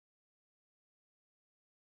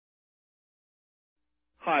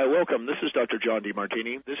Hi, welcome. This is Dr. John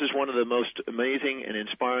DeMartini. This is one of the most amazing and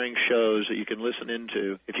inspiring shows that you can listen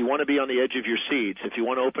into. If you want to be on the edge of your seats, if you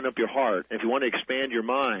want to open up your heart, if you want to expand your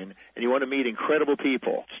mind, and you want to meet incredible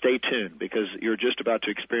people, stay tuned because you're just about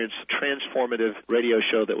to experience a transformative radio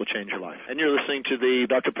show that will change your life. And you're listening to the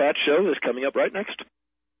Dr. Pat Show that's coming up right next.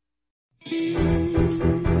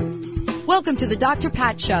 Welcome to the Dr.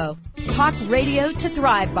 Pat Show. Talk radio to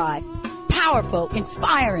thrive by. Powerful,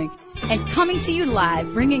 inspiring, and coming to you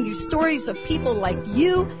live, bringing you stories of people like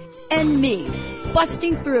you and me,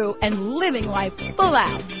 busting through and living life full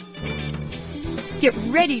out. Get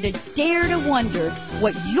ready to dare to wonder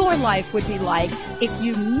what your life would be like if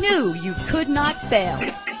you knew you could not fail.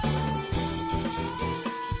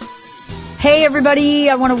 Hey, everybody.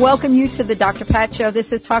 I want to welcome you to the Dr. Pat Show.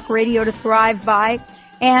 This is Talk Radio to Thrive By,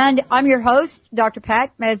 and I'm your host, Dr.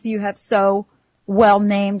 Pat, as you have so well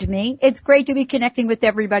named me. It's great to be connecting with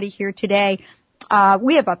everybody here today.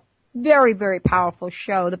 We have a very, very powerful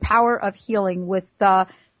show, The Power of Healing, with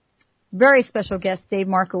very special guest, Dave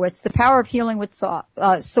Markowitz, The Power of Healing with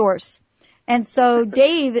Source. And so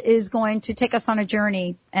Dave is going to take us on a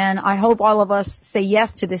journey, and I hope all of us say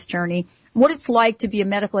yes to this journey. What it's like to be a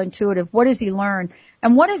medical intuitive, what does he learn,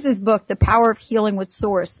 and what is this book, The Power of Healing with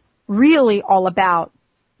Source, really all about?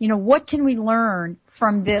 You know, what can we learn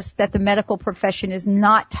from this that the medical profession is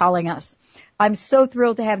not telling us? I'm so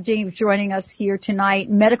thrilled to have James joining us here tonight,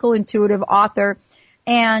 medical intuitive author,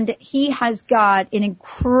 and he has got an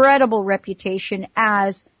incredible reputation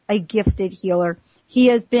as a gifted healer. He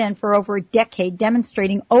has been for over a decade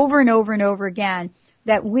demonstrating over and over and over again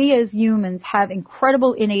that we as humans have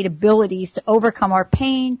incredible innate abilities to overcome our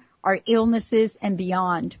pain, our illnesses, and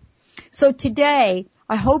beyond. So today,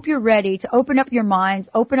 I hope you're ready to open up your minds,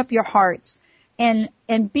 open up your hearts, and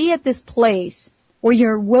be at this place where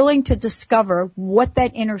you're willing to discover what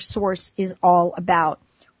that inner source is all about.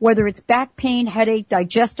 Whether it's back pain, headache,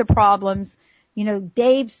 digestive problems, you know,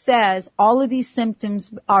 Dave says all of these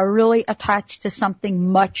symptoms are really attached to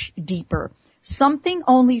something much deeper. Something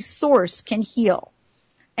only Source can heal.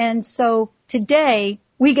 And so today,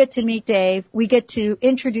 we get to meet Dave. We get to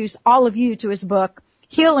introduce all of you to his book,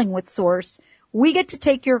 Healing with Source. We get to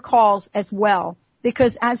take your calls as well,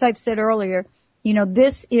 because as I've said earlier, you know,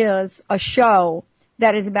 this is a show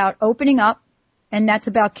that is about opening up, and that's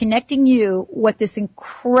about connecting you with this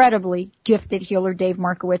incredibly gifted healer, Dave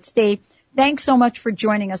Markowitz. Dave, thanks so much for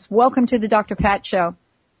joining us. Welcome to the Dr. Pat Show.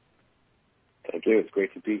 Thank you. It's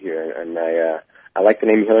great to be here. And I like the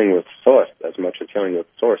name Healing with Source as much as Healing with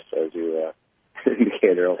Source, as you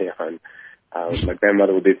indicated early on. My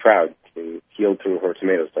grandmother would be proud to heal through her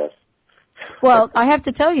tomato sauce. Well, I have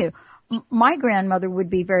to tell you, my grandmother would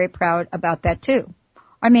be very proud about that too.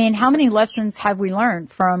 I mean, how many lessons have we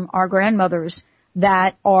learned from our grandmothers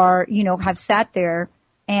that are, you know, have sat there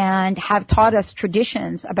and have taught us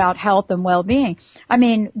traditions about health and well-being? I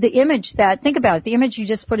mean, the image you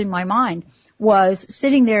just put in my mind was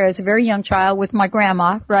sitting there as a very young child with my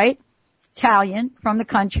grandma, right? Italian from the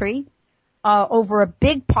country, over a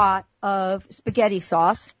big pot of spaghetti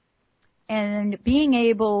sauce, and being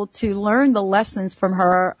able to learn the lessons from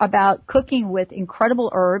her about cooking with incredible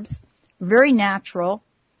herbs, very natural,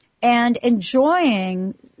 and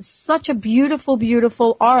enjoying such a beautiful,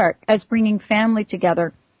 beautiful art as bringing family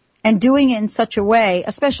together and doing it in such a way,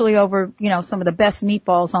 especially over, you know, some of the best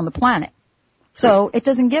meatballs on the planet. So it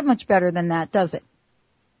doesn't get much better than that, does it?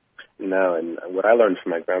 No, and what I learned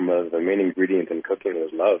from my grandmother, the main ingredient in cooking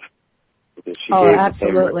was love. Because she oh, gave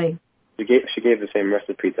absolutely. She gave the same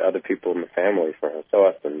recipe to other people in the family for her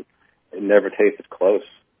sauce, and it never tasted close.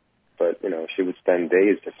 But, you know, she would spend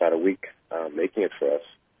days, if not a week, making it for us.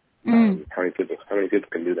 How many people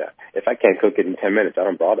can do that? If I can't cook it in 10 minutes, I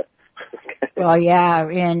don't bother. Well, yeah,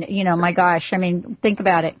 and, you know, my gosh, I mean, think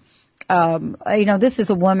about it. You know, this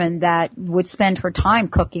is a woman that would spend her time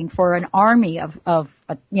cooking for an army of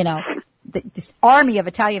you know, this army of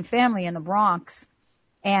Italian family in the Bronx.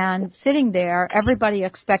 And sitting there, everybody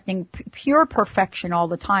expecting pure perfection all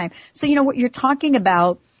the time. So, you know, what you're talking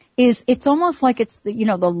about is it's almost like it's the, you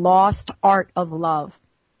know, the lost art of love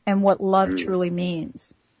and what love truly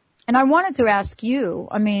means. And I wanted to ask you,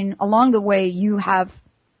 I mean, along the way, you have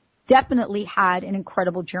definitely had an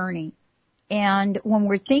incredible journey. And when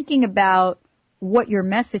we're thinking about what your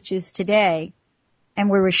message is today, and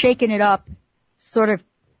we were shaking it up, sort of a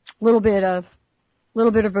little bit of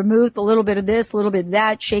vermouth, a little bit of this, a little bit of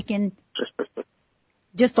that, shaking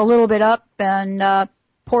just a little bit up and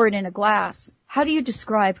pour it in a glass. How do you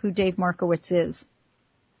describe who Dave Markowitz is?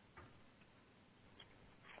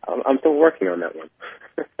 I'm still working on that one.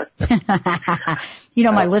 You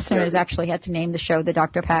know, my listeners actually had to name the show the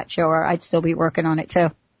Dr. Pat Show, or I'd still be working on it too.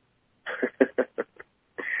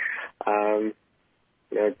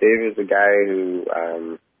 You know, Dave is a guy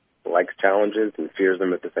who likes challenges and fears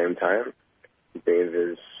them at the same time. Dave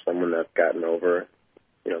is someone that's gotten over,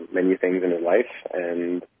 you know, many things in his life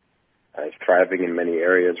and is thriving in many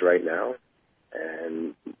areas right now.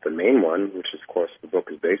 And the main one, which of course the book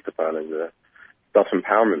is based upon, is a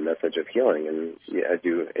self-empowerment message of healing. And as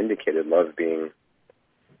you indicated, love being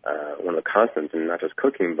one of the constants, and not just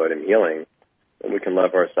cooking, but in healing. And we can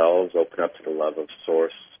love ourselves, open up to the love of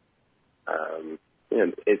Source. You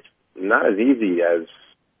know, it's not as easy as,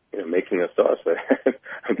 you know, making a sauce.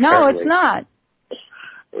 No, it's not.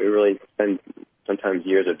 We really spend sometimes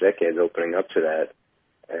years or decades opening up to that.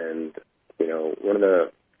 And, you know, one of the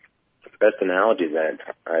best analogies that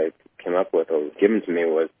I came up with or was given to me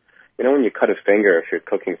was, you know, when you cut a finger, if you're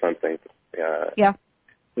cooking something,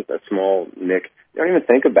 with a small nick, you don't even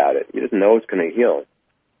think about it. You just know it's going to heal.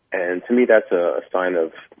 And to me, that's a sign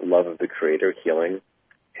of love of the Creator, healing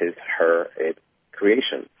his, her, it,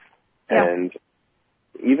 creation. Yeah. And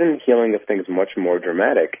even healing of things much more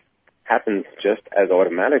dramatic happens just as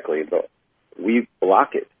automatically, but we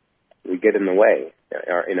block it. We get in the way.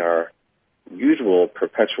 In our usual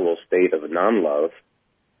perpetual state of non-love,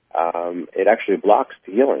 it actually blocks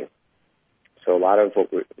the healing. So a lot of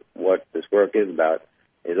what this work is about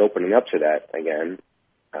is opening up to that again,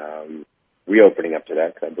 reopening up to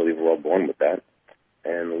that, because I believe we're all born with that,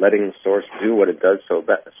 and letting Source do what it does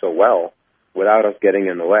so well without us getting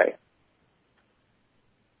in the way.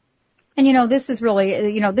 And, you know, this is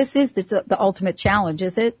really, you know, this is the ultimate challenge,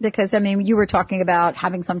 is it? Because, I mean, you were talking about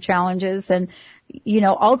having some challenges and, you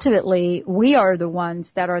know, ultimately we are the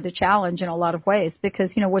ones that are the challenge in a lot of ways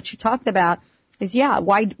because, you know, what you talked about is,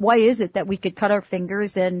 why is it that we could cut our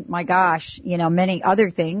fingers and, my gosh, you know, many other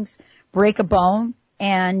things, break a bone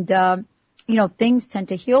and, you know, things tend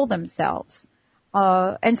to heal themselves.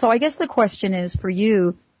 And so I guess the question is for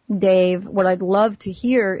you, Dave, what I'd love to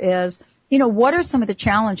hear is, you know, what are some of the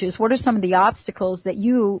challenges? What are some of the obstacles that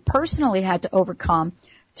you personally had to overcome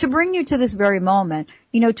to bring you to this very moment?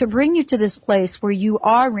 You know, to bring you to this place where you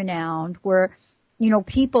are renowned, where, you know,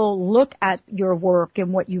 people look at your work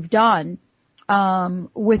and what you've done,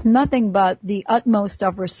 with nothing but the utmost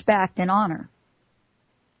of respect and honor.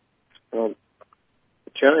 Well,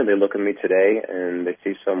 generally they look at me today and they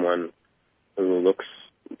see someone who looks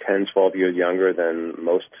 10, 12 years younger than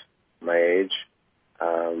most my age.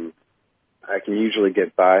 I can usually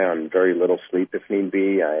get by on very little sleep if need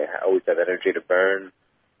be. I always have energy to burn.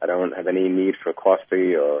 I don't have any need for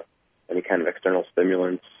coffee or any kind of external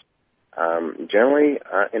stimulants. Generally,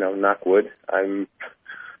 you know, knock wood, I'm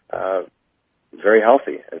very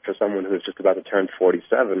healthy. And for someone who's just about to turn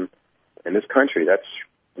 47 in this country, that's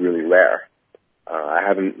really rare. I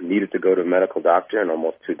haven't needed to go to a medical doctor in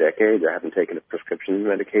almost 2 decades. I haven't taken a prescription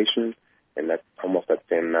medication in that almost that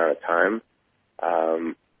same amount of time.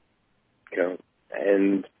 You know,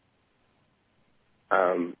 and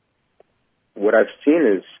what I've seen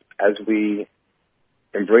is as we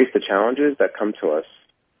embrace the challenges that come to us,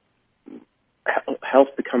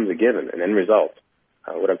 health becomes a given, an end result.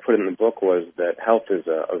 What I put in the book was that health is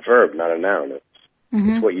a verb, not a noun.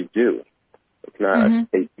 It's what you do. It's not a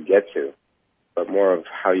state you get to, but more of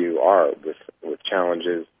how you are with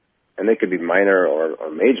challenges, and they could be minor or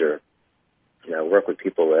major. You know, I work with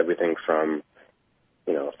people with everything from,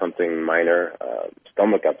 you know, something minor,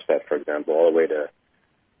 stomach upset, for example, all the way to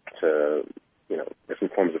you know,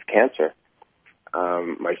 different forms of cancer.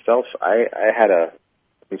 Myself, I had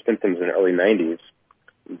some symptoms in the early 90s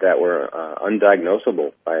that were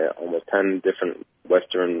undiagnosable by almost 10 different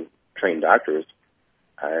Western-trained doctors.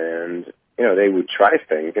 And, you know, they would try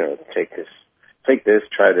things, you know, take this,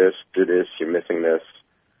 try this, do this, you're missing this,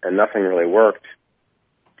 and nothing really worked.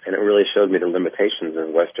 And it really showed me the limitations of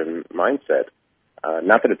Western mindset.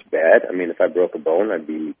 Not that it's bad. I mean, if I broke a bone, I'd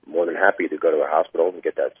be more than happy to go to a hospital and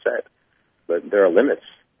get that set. But there are limits,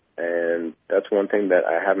 and that's one thing that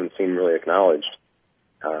I haven't seen really acknowledged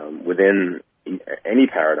within any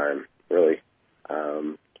paradigm, really.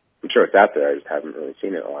 I'm sure it's out there. I just haven't really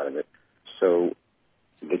seen it, a lot of it. So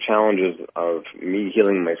the challenges of me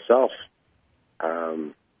healing myself,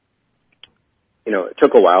 you know, it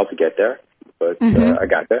took a while to get there, but I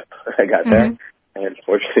got there. There, and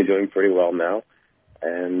fortunately doing pretty well now.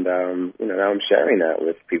 And, you know, now I'm sharing that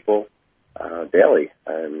with people daily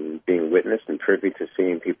and being witnessed and privy to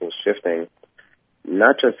seeing people shifting,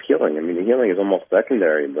 not just healing. I mean, the healing is almost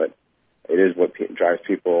secondary, but it is what drives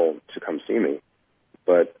people to come see me.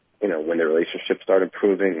 But, you know, when the relationships start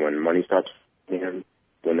improving, when money starts in,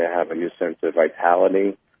 when they have a new sense of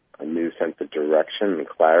vitality, a new sense of direction and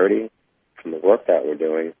clarity from the work that we're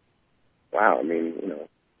doing. Wow, I mean,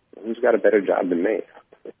 who's got a better job than me?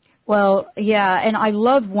 Well, yeah, and I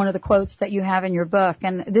love one of the quotes that you have in your book,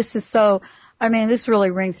 and this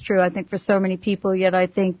really rings true, I think, for so many people, yet I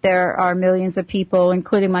think there are millions of people,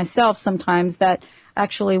 including myself sometimes, that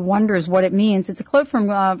actually wonders what it means. It's a quote from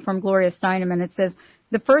Gloria Steinem, and it says,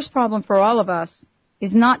 "The first problem for all of us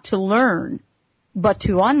is not to learn, but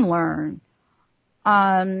to unlearn."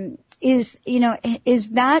 Is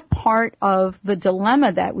that part of the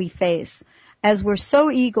dilemma that we face as we're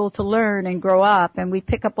so eager to learn and grow up and we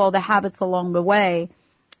pick up all the habits along the way?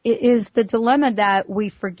 It is the dilemma that we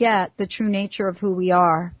forget the true nature of who we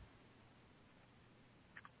are.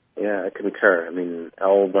 Yeah, I concur. I mean,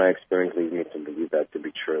 all of my experience leads me to believe that to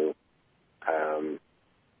be true.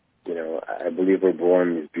 I believe we're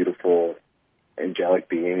born these beautiful, angelic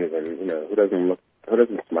beings, and who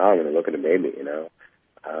doesn't smile when they look at a baby?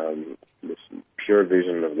 This pure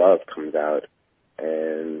vision of love comes out,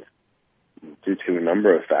 and due to a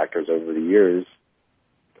number of factors over the years,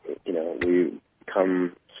 we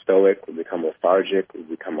become stoic, we become lethargic, we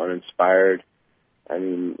become uninspired. I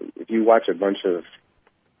mean, if you watch a bunch of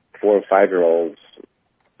 4 or 5-year-olds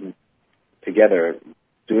together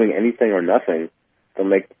doing anything or nothing, they'll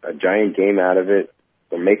make a giant game out of it.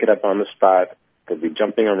 They'll make it up on the spot. They'll be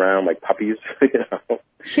jumping around like puppies,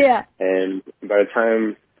 Yeah. And by the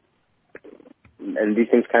time, and these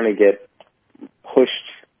things kind of get pushed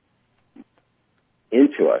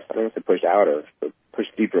into us. I don't want to say pushed out of, but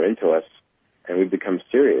pushed deeper into us, and we become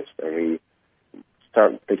serious, and we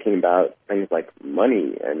start thinking about things like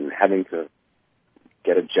money and having to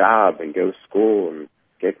get a job and go to school and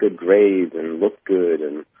get good grades and look good,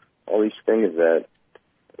 and all these things that,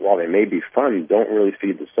 while they may be fun, don't really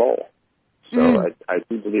feed the soul. So I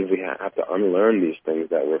do believe we have to unlearn these things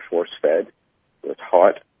that we're force-fed, we're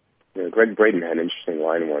taught. Greg Braden had an interesting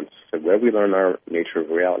line once. He said, where we learn our nature of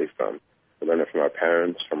reality from? We learn it from our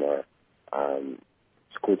parents, from our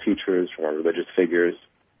school teachers, from our religious figures.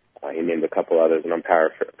 He named a couple others, and I'm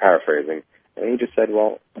paraphrasing. And he just said,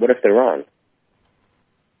 well, what if they're wrong?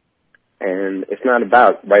 And it's not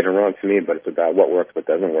about right or wrong to me, but it's about what works, what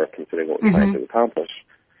doesn't work, considering what we're trying to accomplish.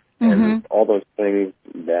 And all those things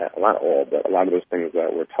that, a lot of those things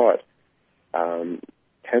that we're taught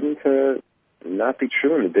tend to not be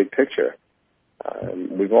true in the big picture.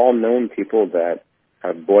 We've all known people that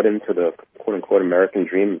have bought into the quote-unquote American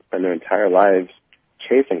dream and their entire lives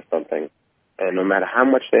chasing something, and no matter how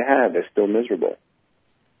much they have, they're still miserable.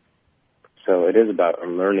 So it is about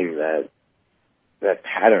unlearning that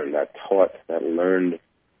pattern, that taught, that learned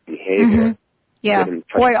behavior. Yeah.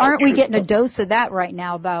 Boy, aren't we getting a dose of that right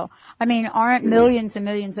now, though? I mean, aren't millions and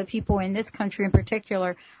millions of people in this country in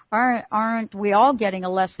particular, aren't we all getting a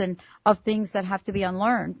lesson of things that have to be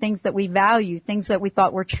unlearned, things that we value, things that we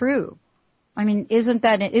thought were true? I mean, isn't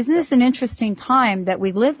this an interesting time that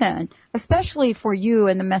we live in, especially for you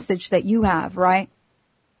and the message that you have, right?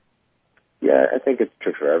 Yeah, I think it's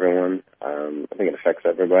true for everyone. I think it affects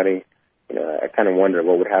everybody. I kind of wonder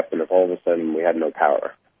what would happen if all of a sudden we had no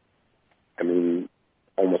power. I mean,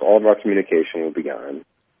 almost all of our communication would be gone.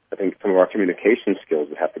 I think some of our communication skills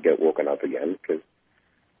would have to get woken up again because,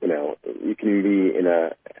 you can be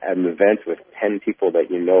at an event with 10 people that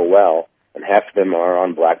you know well, and half of them are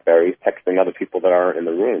on BlackBerries texting other people that aren't in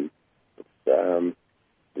the room. It's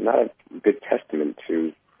not a good testament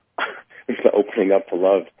to the opening up to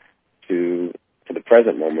love, to the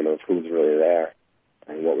present moment of who's really there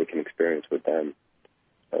and what we can experience with them.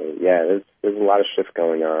 So, yeah, there's a lot of shifts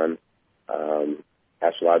going on.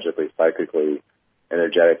 Astrologically, psychically,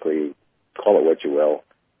 energetically, call it what you will,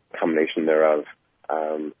 combination thereof.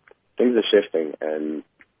 Things are shifting, and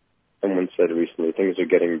someone said recently things are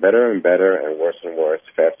getting better and better and worse,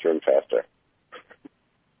 faster and faster.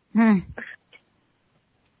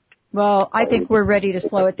 Well, I think we're ready to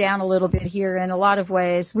slow it down a little bit here in a lot of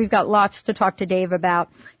ways. We've got lots to talk to Dave about.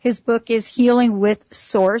 His book is Healing with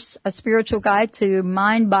Source, a spiritual guide to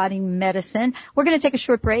mind-body medicine. We're going to take a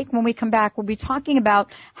short break. When we come back, we'll be talking about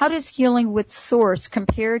how does healing with Source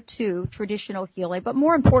compare to traditional healing. But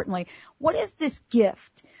more importantly, what is this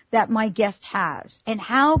gift that my guest has? And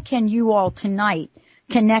how can you all tonight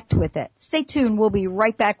connect with it? Stay tuned. We'll be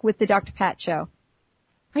right back with the Dr. Pat Show.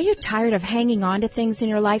 Are you tired of hanging on to things in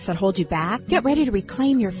your life that hold you back? Get ready to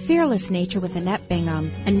reclaim your fearless nature with Annette Bingham.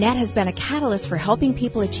 Annette has been a catalyst for helping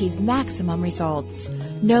people achieve maximum results.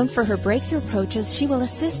 Known for her breakthrough approaches, she will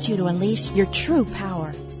assist you to unleash your true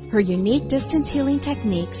power. Her unique distance healing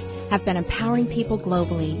techniques have been empowering people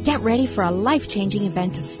globally. Get ready for a life-changing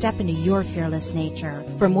event to step into your fearless nature.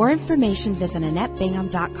 For more information, visit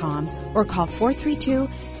AnnetteBingham.com or call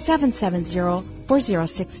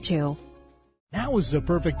 432-770-4062. Now is the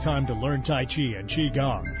perfect time to learn Tai Chi and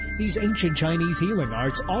Qigong. These ancient Chinese healing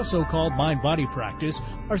arts, also called mind-body practice,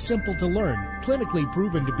 are simple to learn, clinically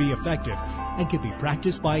proven to be effective, and can be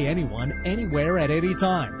practiced by anyone, anywhere, at any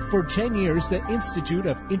time. For 10 years, the Institute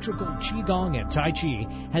of Integral Qigong and Tai Chi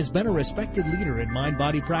has been a respected leader in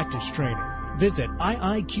mind-body practice training. Visit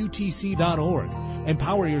iiqtc.org.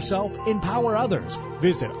 Empower yourself, empower others.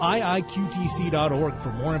 Visit iiqtc.org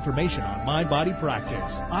for more information on mind-body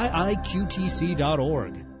practice.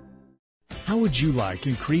 iiqtc.org. How would you like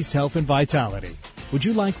increased health and vitality? Would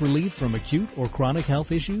you like relief from acute or chronic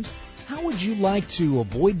health issues? How would you like to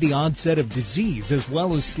avoid the onset of disease as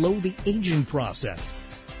well as slow the aging process?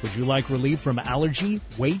 Would you like relief from allergy,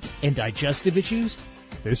 weight, and digestive issues?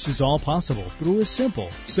 This is all possible through a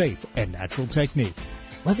simple, safe, and natural technique.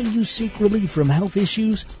 Whether you seek relief from health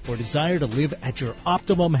issues or desire to live at your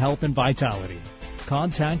optimum health and vitality,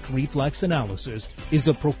 contact reflex analysis is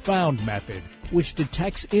a profound method which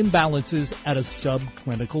detects imbalances at a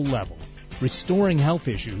subclinical level, restoring health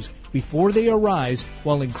issues before they arise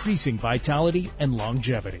while increasing vitality and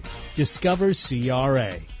longevity. Discover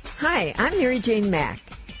CRA. Hi, I'm Mary Jane Mack.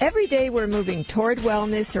 Every day we're moving toward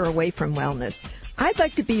wellness or away from wellness. I'd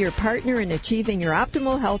like to be your partner in achieving your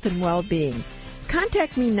optimal health and well-being.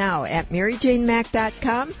 Contact me now at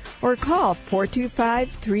maryjanemack.com or call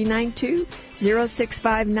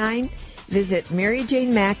 425-392-0659. Visit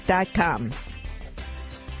maryjanemack.com.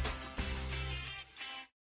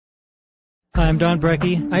 Hi, I'm Don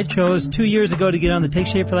Brecky. I chose 2 years ago to get on the Take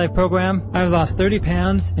Shape for Life program. I've lost 30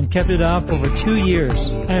 pounds and kept it off over 2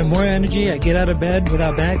 years. I have more energy. I get out of bed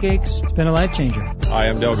without backaches. It's been a life changer. Hi,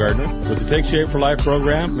 I'm Dale Gardner. With the Take Shape for Life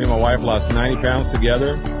program, me and my wife lost 90 pounds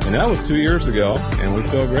together, and that was 2 years ago, and we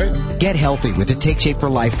feel great. Get healthy with the Take Shape for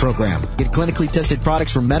Life program. Get clinically tested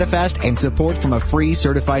products from Medifast and support from a free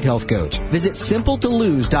certified health coach. Visit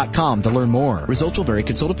simpletolose.com to learn more. Results will vary.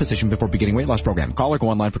 Consult a physician before beginning weight loss program. Call or go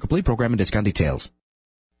online for complete program and discount details.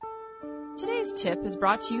 Today's tip is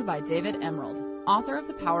brought to you by David Emerald, author of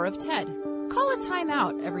The Power of TED. Call a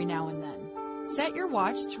timeout every now and then. Set your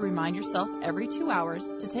watch to remind yourself every 2 hours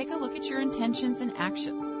to take a look at your intentions and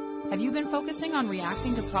actions. Have you been focusing on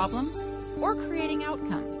reacting to problems or creating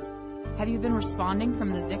outcomes? Have you been responding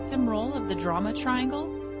from the victim role of the drama triangle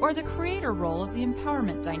or the creator role of the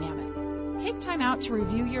empowerment dynamic? Take time out to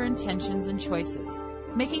review your intentions and choices,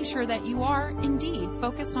 making sure that you are, indeed,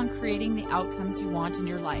 focused on creating the outcomes you want in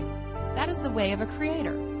your life. That is the way of a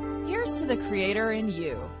creator. Here's to the creator in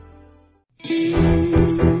you.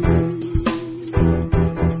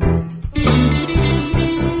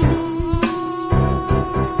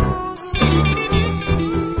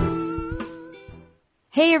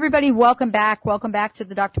 Hey everybody, welcome back. Welcome back to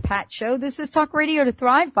the Dr. Pat Show. This is Talk Radio to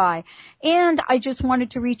Thrive By. And I just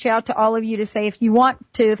wanted to reach out to all of you to say if you want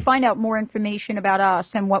to find out more information about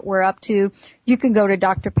us and what we're up to, you can go to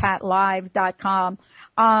drpatlive.com.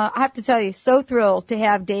 I have to tell you, so thrilled to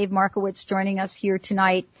have Dave Markowitz joining us here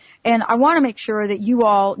tonight. And I want to make sure that you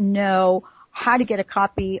all know how to get a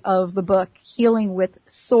copy of the book, Healing with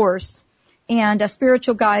Source, and A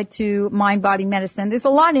Spiritual Guide to Mind-Body Medicine. There's a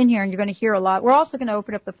lot in here, and you're going to hear a lot. We're also going to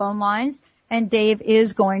open up the phone lines, and Dave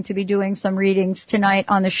is going to be doing some readings tonight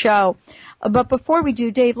on the show. But before we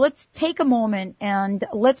do, Dave, let's take a moment, and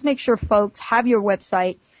let's make sure folks have your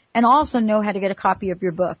website and also know how to get a copy of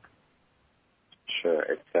your book. Sure.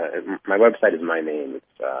 My website is my name.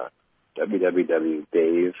 It's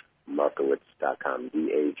www.davemarkowitz.com,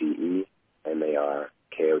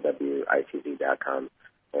 DAVEMarkowitz.com.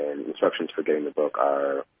 And instructions for getting the book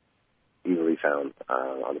are easily found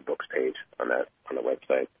on the books page on the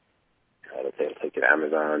website. It'll take you to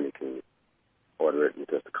Amazon. You can order it in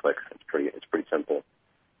just a click. It's pretty simple.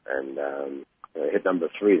 And it hit number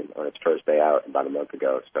 3 on its first day out about a month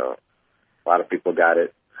ago. So a lot of people got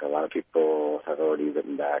it. A lot of people have already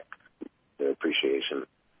written back their appreciation.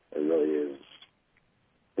 It really is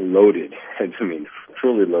loaded. I mean,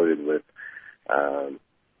 truly loaded with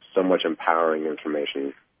so much empowering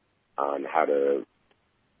information on how to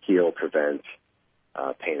heal, prevent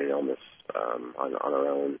pain and illness on our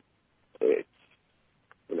own. It's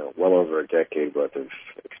well over a decade worth of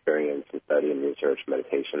experience and study and research,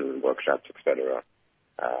 meditation, workshops, etc.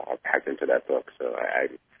 are packed into that book. So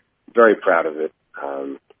I'm very proud of it.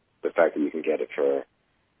 The fact that you can get it for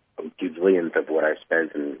a gazillionth of what I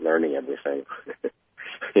spent in learning everything.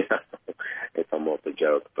 It's almost a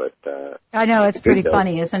joke, but I know it's pretty joke.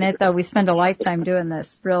 funny, isn't it? Though we spend a lifetime doing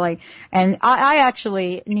this, really. And I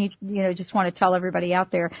actually need, just want to tell everybody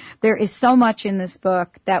out there is so much in this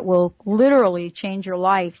book that will literally change your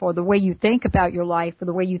life, or the way you think about your life, or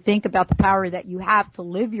the way you think about the power that you have to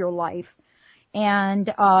live your life. And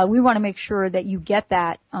we want to make sure that you get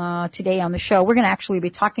that today on the show. We're going to actually be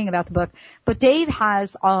talking about the book. But Dave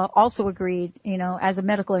has also agreed, as a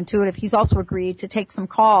medical intuitive, he's also agreed to take some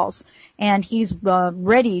calls. And he's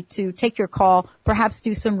ready to take your call, perhaps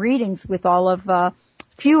do some readings with all of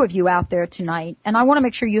few of you out there tonight. And I want to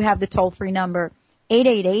make sure you have the toll-free number,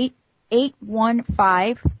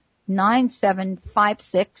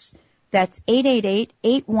 888-815-9756. That's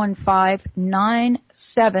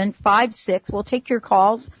 888-815-9756. We'll take your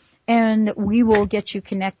calls, and we will get you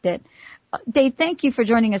connected. Dave, thank you for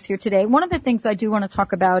joining us here today. One of the things I do want to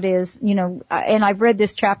talk about is, and I've read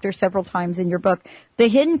this chapter several times in your book, the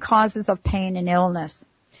hidden causes of pain and illness.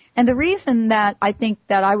 And the reason that I think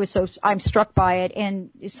that I'm struck by it, and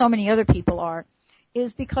so many other people are,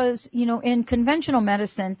 is because, in conventional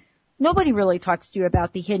medicine, nobody really talks to you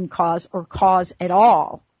about the hidden cause or cause at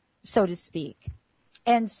all, so to speak.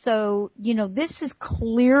 And so, this is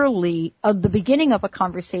clearly the beginning of a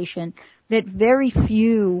conversation that very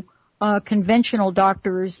few conventional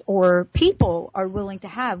doctors or people are willing to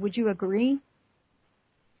have. Would you agree?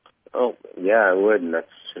 Oh, yeah, I would, and that's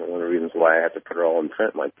one of the reasons why I had to put it all in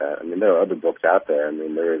print like that. I mean, there are other books out there. I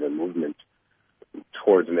mean, there is a movement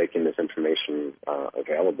towards making this information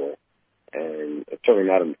available, and it's certainly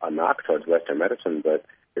not a knock towards Western medicine, but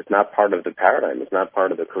it's not part of the paradigm. It's not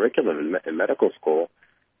part of the curriculum in medical school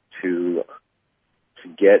to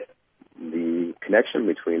get the connection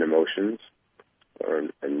between emotions,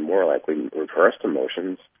 and more likely reversed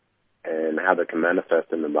emotions, and how they can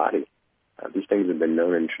manifest in the body. These things have been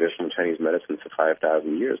known in traditional Chinese medicine for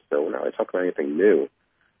 5,000 years, so we're not really talking about anything new.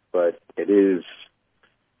 But it is,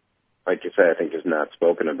 like you said, I think just not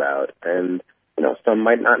spoken about. And, some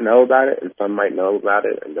might not know about it, and some might know about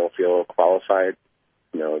it and don't feel qualified.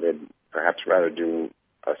 They'd perhaps rather do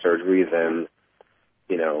a surgery than,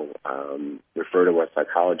 refer to a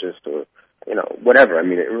psychologist or, whatever. I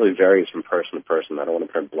mean, it really varies from person to person. I don't want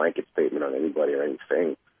to put a blanket statement on anybody or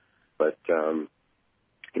anything. But,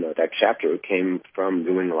 that chapter came from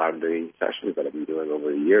doing a lot of the sessions that I've been doing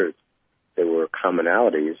over the years. There were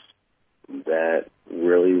commonalities that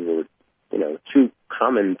really were, too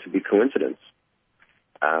common to be coincidence.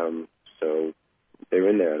 So they're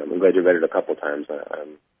in there, and I'm glad you read it a couple of times.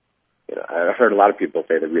 I've heard a lot of people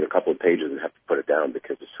say they read a couple of pages and have to put it down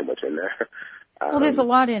because there's so much in there. Well, there's a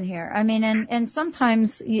lot in here. I mean, and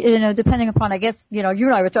sometimes, depending upon, I guess, you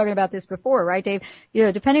and I were talking about this before, right, Dave?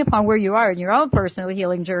 Depending upon where you are in your own personal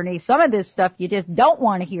healing journey, some of this stuff you just don't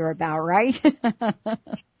want to hear about, right?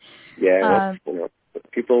 Yeah,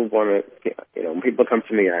 people want to, when people come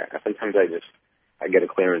to me, sometimes I get a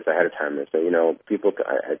clearance ahead of time. And so, I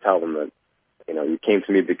tell them that, you came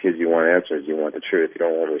to me because you want answers, you want the truth, you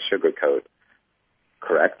don't want to sugarcoat.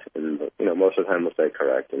 Correct? And, most of the time they'll say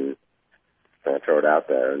correct, and I throw it out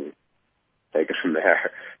there and take it from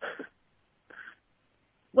there.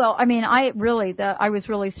 Well, I mean, I was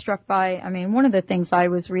really struck by, one of the things I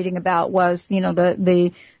was reading about was,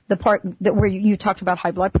 the part that where you talked about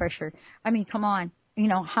high blood pressure. I mean, come on.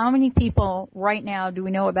 How many people right now do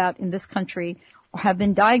we know about in this country have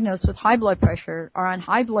been diagnosed with high blood pressure, are on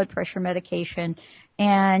high blood pressure medication,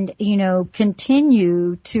 and,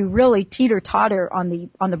 continue to really teeter-totter on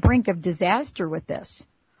the brink of disaster with this,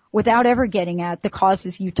 without ever getting at the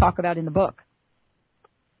causes you talk about in the book?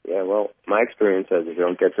 Yeah, well, my experience is if you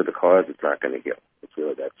don't get to the cause, it's not going to heal. It's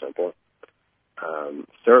really that simple.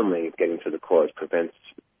 Certainly, getting to the cause prevents,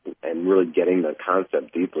 and really getting the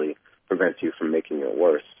concept deeply prevents you from making it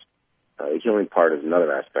worse. The healing part is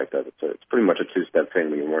another aspect of it. So it's pretty much a two-step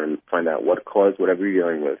thing. You want to find out what caused whatever you're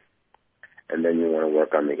dealing with, and then you want to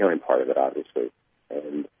work on the healing part of it, obviously.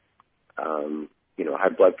 And, high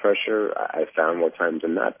blood pressure, I found more times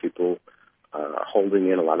than not people are holding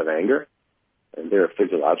in a lot of anger. And there are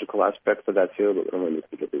physiological aspects of that too, but we don't need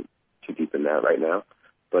to get too deep in that right now.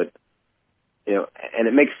 But, and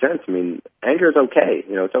it makes sense. I mean, anger is okay.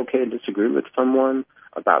 It's okay to disagree with someone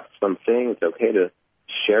about something. It's okay to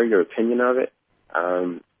share your opinion of it.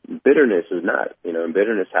 Bitterness is not.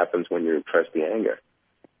 Bitterness happens when you repress the anger.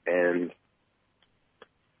 And,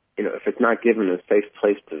 if it's not given a safe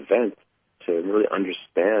place to vent, to really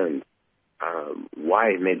understand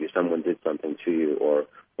why maybe someone did something to you, or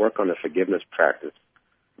work on a forgiveness practice,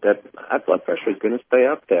 that high blood pressure is going to stay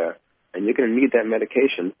up there, and you're going to need that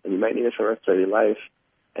medication, and you might need it for the rest of your life.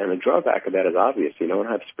 And the drawback of that is obvious. You don't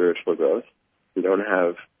have spiritual growth. You don't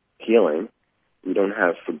have healing. you don't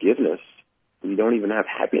have forgiveness, you don't even have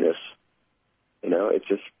happiness.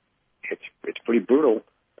 It's pretty brutal.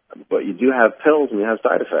 But you do have pills and you have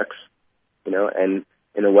side effects, and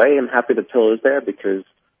in a way I'm happy the pill is there because,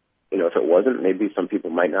 if it wasn't, maybe some people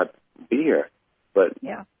might not be here. But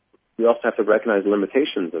we also have to recognize the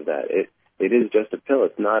limitations of that. It is just a pill.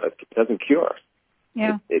 It doesn't cure.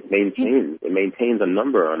 Yeah. It maintains a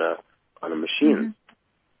number on a machine.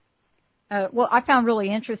 Mm-hmm. Well, I found really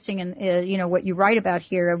interesting in, what you write about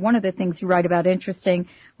here. One of the things you write about interestingly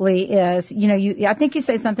is, I think you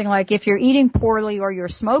say something like, if you're eating poorly or you're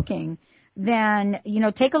smoking, then,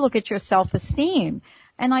 take a look at your self-esteem.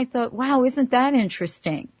 And I thought, wow, isn't that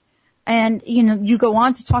interesting? And, you go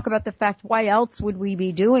on to talk about the fact, why else would we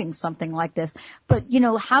be doing something like this? But,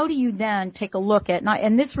 how do you then take a look at,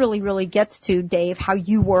 and this really, really gets to, Dave, how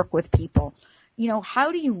you work with people.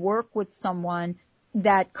 How do you work with someone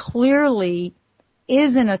that clearly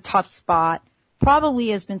is in a tough spot,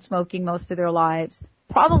 probably has been smoking most of their lives,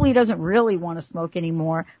 probably doesn't really want to smoke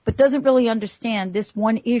anymore, but doesn't really understand this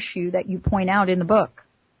one issue that you point out in the book?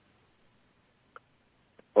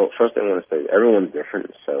 Well, first I want to say everyone's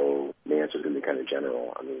different, so the answer is going to be kind of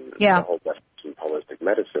general. I mean, the whole definition of holistic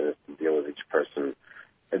medicine is to deal with each person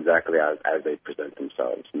exactly as they present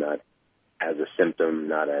themselves, not as a symptom,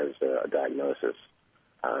 not as a diagnosis.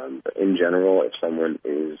 But in general, if someone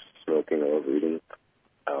is smoking or overeating,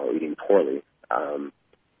 or eating poorly,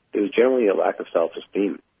 there's generally a lack of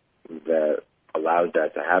self-esteem that allows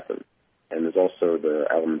that to happen. And there's also the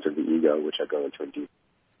elements of the ego, which I go into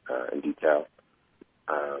in detail,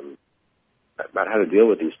 about how to deal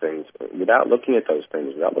with these things without looking at those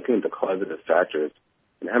things, without looking at the causative factors.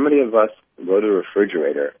 And how many of us go to a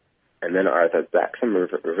refrigerator and then are at that exact same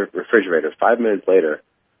refrigerator 5 minutes later,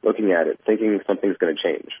 looking at it, thinking something's going to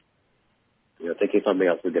change, thinking something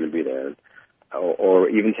else is going to be there, or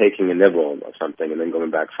even taking a nibble of something and then going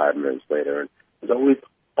back 5 minutes later. And there's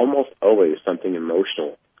almost always something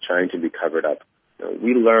emotional trying to be covered up.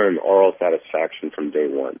 We learn oral satisfaction from day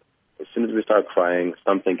one. As soon as we start crying,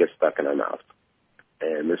 something gets stuck in our mouth.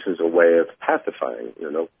 And this is a way of pacifying,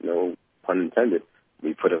 no pun intended.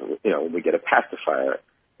 We get a pacifier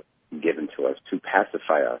given to us to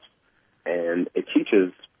pacify us. And it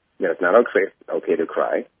teaches that it's not okay to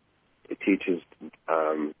cry. It teaches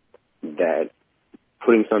that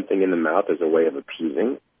putting something in the mouth is a way of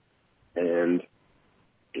appeasing. And,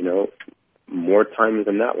 more times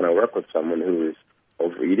than not, when I work with someone who is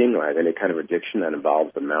overeating or has any kind of addiction that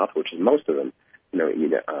involves the mouth, which is most of them,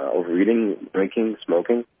 overeating, drinking,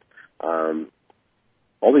 smoking,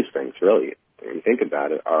 all these things, really, when you think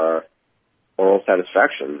about it, are oral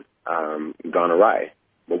satisfaction gone awry.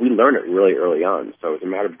 But we learn it really early on. So it's a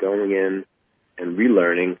matter of going in and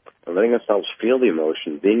relearning and letting ourselves feel the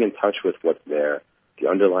emotion, being in touch with what's there, the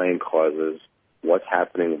underlying causes, what's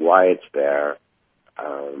happening, why it's there,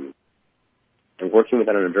 and working with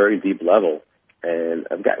that on a very deep level. And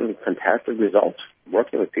I've gotten fantastic results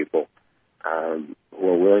working with people who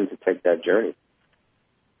are willing to take that journey.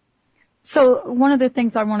 So one of the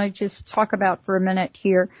things I want to just talk about for a minute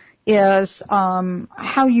here is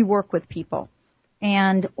how you work with people.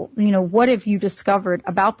 And, what have you discovered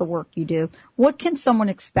about the work you do? What can someone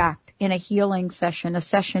expect in a healing session, a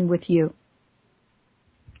session with you?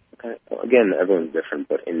 Okay. Well, again, everyone's different,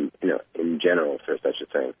 but in general, if there's such a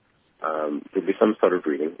thing, there'd be some sort of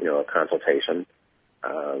reading, a consultation,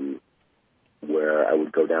 where I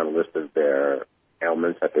would go down a list of their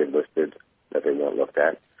ailments that they've listed that they want looked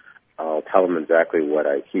at. I'll tell them exactly what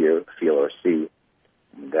I hear, feel, or see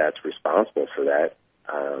that's responsible for that.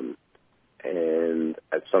 And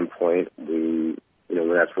at some point, when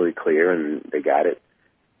that's really clear and they got it,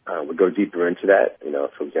 we go deeper into that.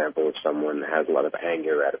 For example, if someone has a lot of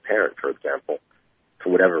anger at a parent, for example, for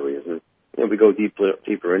whatever reason, we go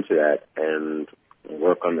deeper into that and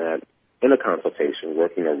work on that in a consultation,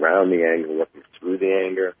 working around the anger, working through the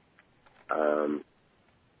anger.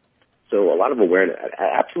 So a lot of awareness.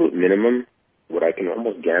 At absolute minimum, what I can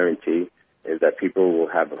almost guarantee is that people will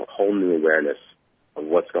have a whole new awareness of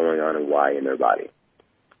what's going on and why in their body.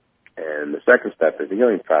 And the second step is the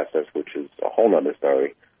healing process, which is a whole other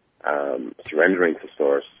story, surrendering to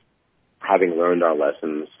Source, having learned our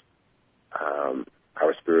lessons,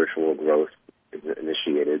 our spiritual growth is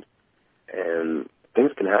initiated, and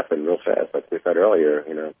things can happen real fast. Like we said earlier,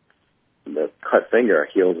 the cut finger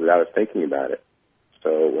heals without us thinking about it.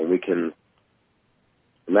 So when we can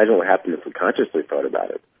imagine what happened if we consciously thought about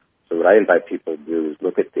it. So what I invite people to do is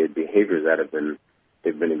look at the behaviors that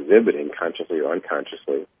they've been exhibiting consciously or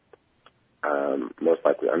unconsciously, most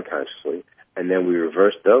likely unconsciously, and then we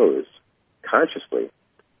reverse those consciously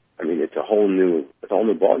I mean, it's a whole new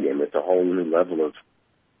ballgame. It's a whole new level of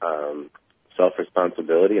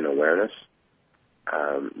self-responsibility and awareness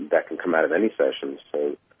that can come out of any session.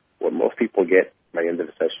 So what most people get by the end of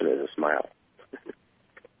the session is a smile.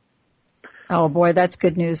 Oh, boy, that's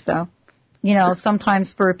good news, though. You know,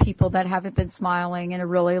 sometimes for people that haven't been smiling in a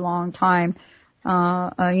really long time,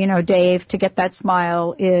 you know, Dave, to get that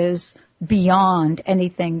smile is beyond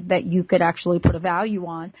anything that you could actually put a value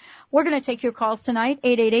on. We're going to take your calls tonight,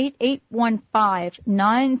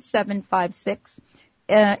 888-815-9756.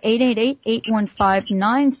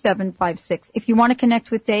 888-815-9756. If you want to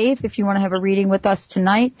connect with Dave, if you want to have a reading with us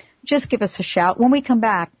tonight, just give us a shout. When we come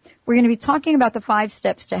back, we're going to be talking about the 5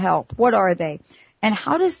 steps to help. What are they? And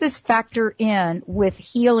how does this factor in with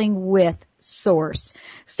healing with Source?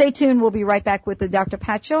 Stay tuned. We'll be right back with the Dr.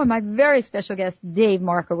 Pat Show and my very special guest, Dave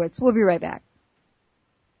Markowitz. We'll be right back.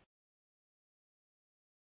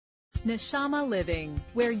 Neshama Living,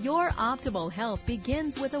 where your optimal health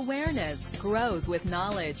begins with awareness, grows with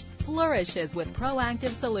knowledge, flourishes with proactive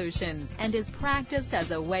solutions, and is practiced as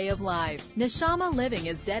a way of life. Neshama Living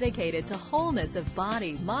is dedicated to wholeness of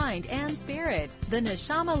body, mind, and spirit. The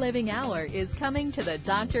Neshama Living Hour is coming to the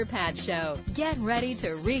Dr. Pat Show. Get ready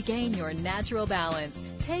to regain your natural balance,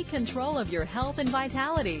 take control of your health and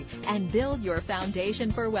vitality, and build your foundation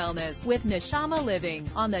for wellness with Neshama Living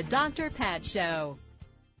on the Dr. Pat Show.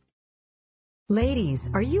 Ladies,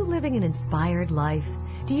 are you living an inspired life?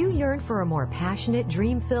 Do you yearn for a more passionate,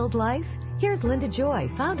 dream-filled life? Here's Linda Joy,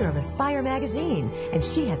 founder of Aspire Magazine, and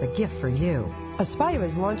she has a gift for you. Aspire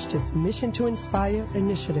has launched its Mission to Inspire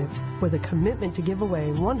initiative with a commitment to give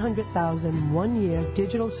away 100,000 one-year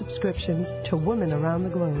digital subscriptions to women around the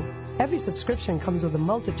globe. Every subscription comes with a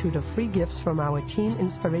multitude of free gifts from our Teen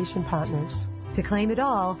Inspiration partners. To claim it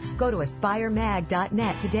all, go to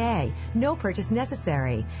aspiremag.net today. No purchase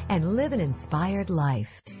necessary. And live an inspired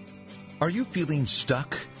life. Are you feeling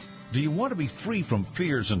stuck? Do you want to be free from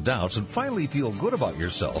fears and doubts and finally feel good about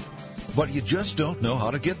yourself, but you just don't know how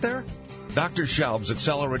to get there? Dr. Schaub's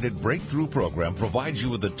Accelerated Breakthrough Program provides you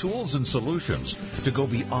with the tools and solutions to go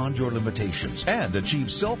beyond your limitations and achieve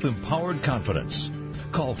self-empowered confidence.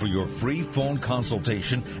 Call for your free phone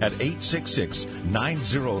consultation at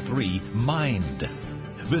 866-903-MIND.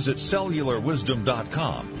 Visit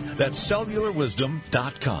cellularwisdom.com. That's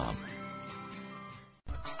cellularwisdom.com.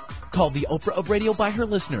 Called the Oprah of radio by her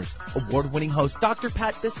listeners, award-winning host Dr.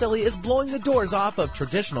 Pat Baccili is blowing the doors off of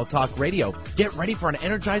traditional talk radio. Get ready for an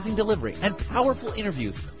energizing delivery and powerful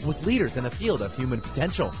interviews with leaders in the field of human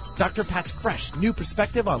potential. Dr. Pat's fresh, new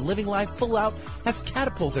perspective on living life full out has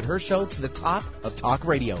catapulted her show to the top of talk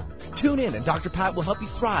radio. Tune in and Dr. Pat will help you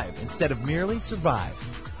thrive instead of merely survive.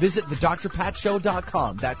 Visit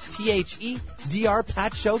thedrpatshow.com. That's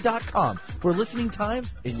THEDRPatshow.com for listening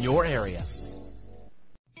times in your area.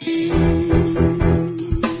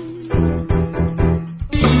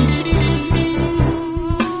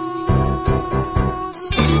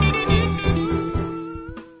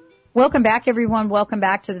 Welcome back, everyone. Welcome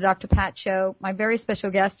back to the Dr. Pat Show. My very special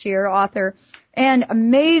guest here, author and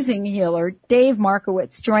amazing healer, Dave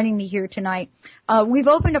Markowitz, joining me here tonight. We've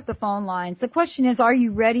opened up the phone lines. The question is, are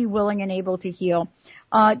you ready, willing, and able to heal?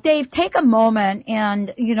 Dave, take a moment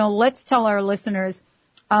and, let's tell our listeners,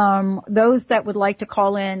 those that would like to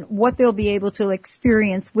call in, what they'll be able to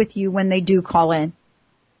experience with you when they do call in.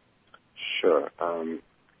 Sure.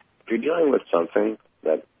 If you're dealing with something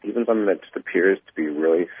that just appears to be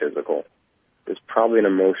really physical, there's probably an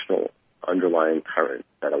emotional underlying current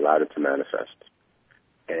that allowed it to manifest.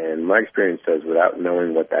 And my experience says without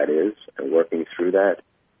knowing what that is and working through that,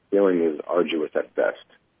 healing is arduous at best.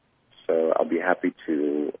 So I'll be happy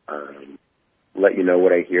to let you know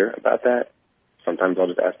what I hear about that. Sometimes I'll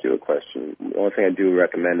just ask you a question. The only thing I do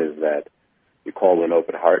recommend is that you call with an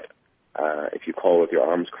open heart. If you call with your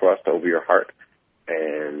arms crossed over your heart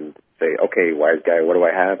and say, okay, wise guy, what do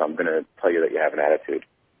I have? I'm going to tell you that you have an attitude,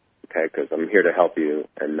 okay, because I'm here to help you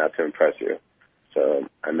and not to impress you. So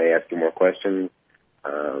I may ask you more questions,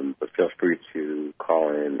 but feel free to call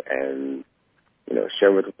in and,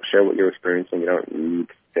 share what you're experiencing. You don't need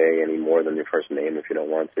to say any more than your first name if you don't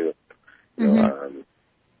want to.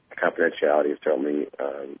 Confidentiality is certainly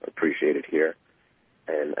appreciated here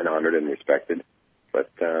and honored and respected. But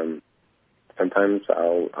sometimes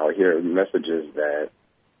I'll hear messages that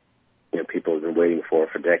people have been waiting for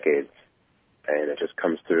decades, and it just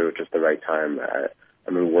comes through at just the right time.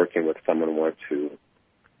 I've been working with someone once who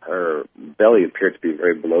her belly appeared to be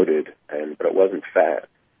very bloated, but it wasn't fat.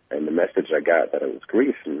 And the message I got that it was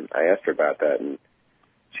grief, and I asked her about that, and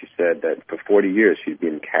she said that for 40 years she'd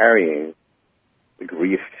been carrying the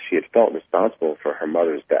grief she had felt responsible for her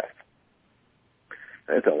mother's death.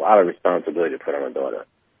 it's a lot of responsibility to put on a daughter.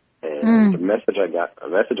 And the message I got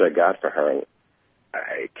for her,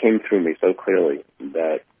 it came through me so clearly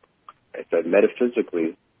that I said,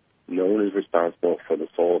 metaphysically, no one is responsible for the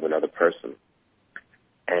soul of another person.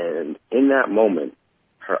 And in that moment,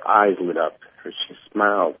 her eyes lit up. She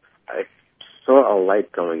smiled. I saw a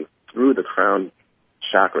light going through the crown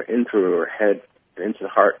chakra, into her head, and into the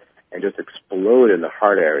heart, and just explode in the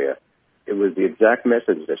heart area. It was the exact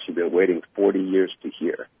message that she'd been waiting 40 years to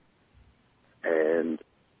hear. And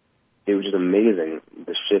it was just amazing,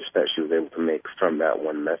 the shifts that she was able to make from that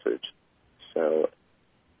one message. So,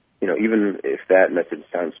 even if that message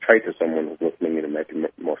sounds trite to someone who's listening and it might be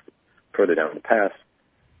more further down the path,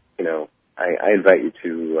 I invite you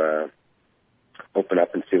to open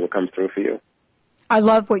up and see what comes through for you. I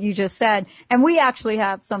love what you just said. And we actually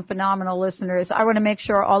have some phenomenal listeners. I want to make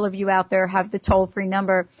sure all of you out there have the toll-free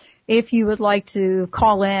number. If you would like to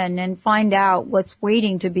call in and find out what's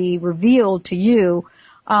waiting to be revealed to you,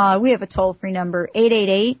 we have a toll-free number,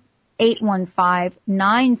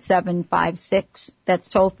 888-815-9756. That's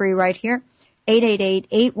toll-free right here,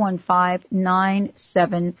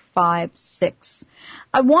 888-815-9756.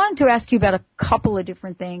 I wanted to ask you about a couple of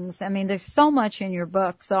different things. I mean, there's so much in your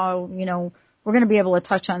book, so, we're going to be able to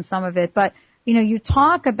touch on some of it. But, you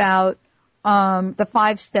talk about the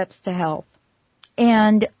 5 steps to health.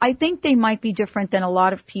 And I think they might be different than a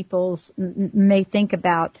lot of people may think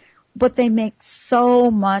about, but they make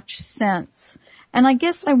so much sense. And I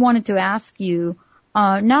guess I wanted to ask you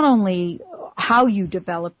not only how you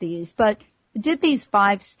developed these, but did these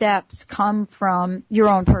 5 steps come from your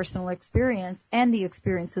own personal experience and the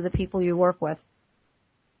experience of the people you work with?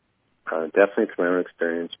 Definitely from my own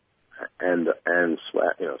experience and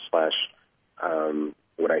slash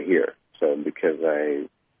what I hear. So because I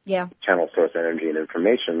channel source energy and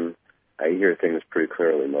information, I hear things pretty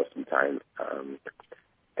clearly most of the time.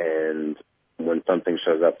 And when something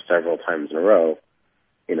shows up several times in a row,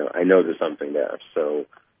 I know there's something there. So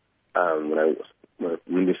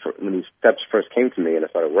when these steps first came to me and I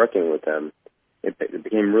started working with them, it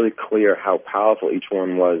became really clear how powerful each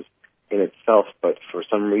one was in itself. But for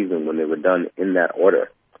some reason, when they were done in that order,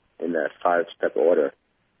 in that 5-step order,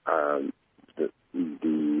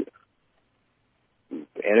 the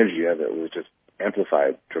energy of it was just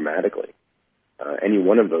amplified dramatically. Any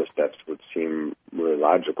one of those steps would seem really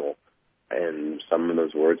logical, and some of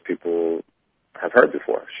those words people have heard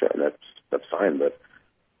before. Sure, that's fine, but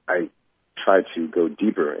I try to go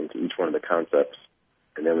deeper into each one of the concepts,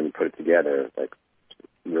 and then when you put it together,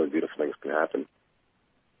 really beautiful things can happen.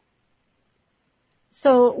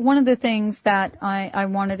 So one of the things that I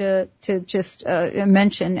wanted to just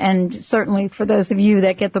mention, and certainly for those of you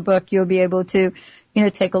that get the book, you'll be able to,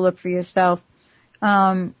 take a look for yourself.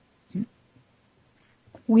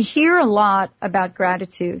 We hear a lot about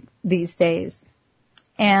gratitude these days,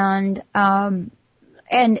 and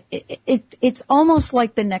it's almost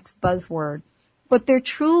like the next buzzword, but there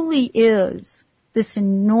truly is this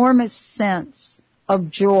enormous sense of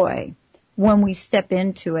joy when we step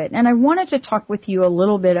into it. And I wanted to talk with you a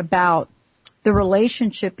little bit about the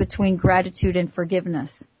relationship between gratitude and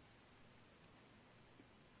forgiveness.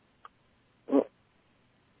 Well,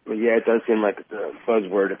 yeah, it does seem like a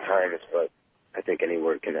buzzword at times, but I think any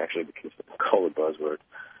word can actually be called a buzzword.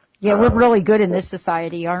 Yeah, we're really good in this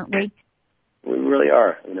society, aren't we? We really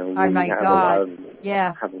are. We oh my God!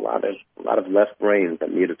 Have a lot of left brains that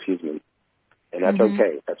need appeasement, and that's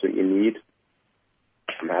okay. That's what you need.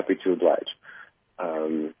 I'm happy to oblige.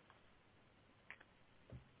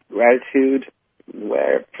 Gratitude, the way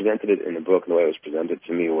I presented it in the book, the way it was presented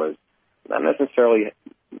to me was not necessarily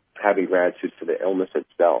having gratitude for the illness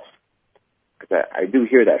itself. Because I do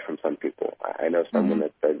hear that from some people. I know someone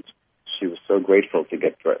that said she was so grateful to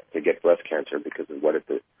get breast cancer because of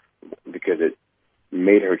because it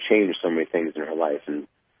made her change so many things in her life. And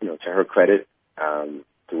to her credit, to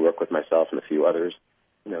work with myself and a few others,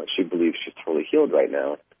 she believes she's totally healed right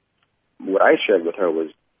now. What I shared with her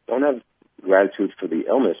was, don't have gratitude for the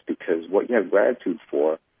illness, because what you have gratitude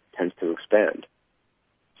for tends to expand.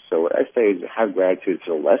 So what I say is have gratitude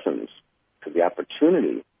for the lessons, for the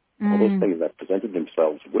opportunity, all those things that presented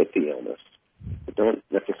themselves with the illness. But don't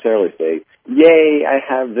necessarily say, yay, I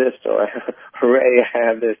have this, or hooray, I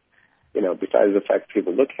have this. Besides the fact that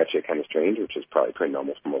people look at you kind of strange, which is probably pretty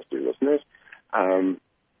normal for most of your listeners,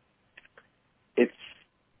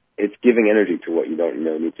 it's giving energy to what you don't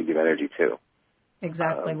need to give energy to.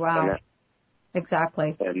 Exactly. Wow.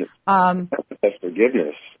 Exactly. And that's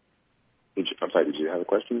forgiveness. I'm sorry, did you have a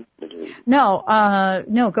question? No,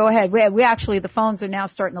 go ahead. We actually, the phones are now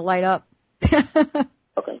starting to light up.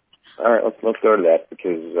 Okay. All right, let's go to that,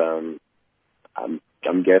 because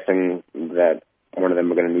I'm guessing that one of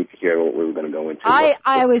them are going to need to hear what we were going to go into.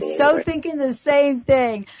 I was so thinking the same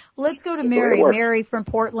thing. Let's go to Mary. Mary from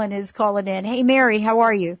Portland is calling in. Hey, Mary, how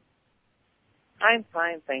are you? I'm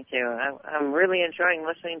fine, thank you. I'm really enjoying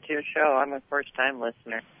listening to your show. I'm a first-time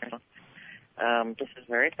listener. This is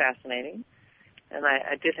very fascinating. And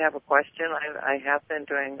I did have a question. I have been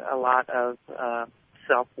doing a lot of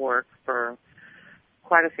self-work for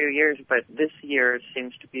quite a few years, but this year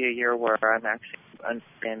seems to be a year where I'm actually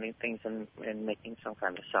understanding things and making some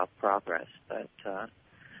kind of self-progress. But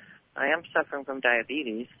I am suffering from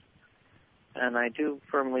diabetes, and I do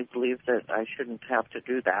firmly believe that I shouldn't have to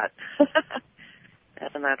do that.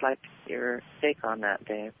 And I'd like to hear your take on that,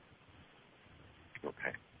 Dave.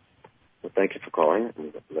 Okay. Well, thank you for calling.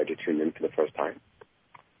 I'm glad you tuned in for the first time.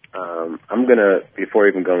 I'm going to, before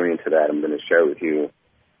even going into that, I'm going to share with you,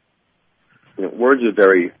 words are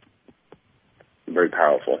very, very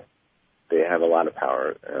powerful. They have a lot of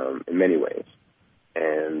power in many ways.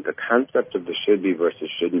 And the concept of the should be versus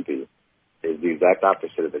shouldn't be is the exact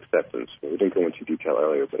opposite of acceptance. We didn't go into detail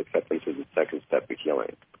earlier, but acceptance is the second step of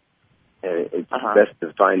healing. And it's best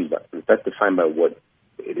defined by what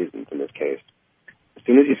it isn't in this case. As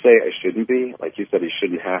soon as you say I shouldn't be, like you said, you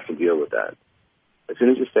shouldn't have to deal with that. As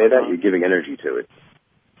soon as you say that, you're giving energy to it.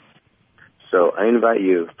 So I invite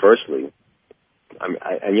you, firstly,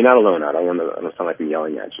 and you're not alone. I don't sound like I'm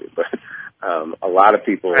yelling at you, but a lot of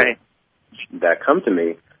people that come to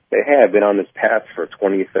me say, hey, I've been on this path for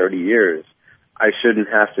 20, 30 years. I shouldn't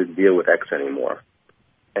have to deal with X anymore.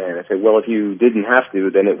 And I say, well, if you didn't have to,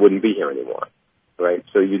 then it wouldn't be here anymore, right?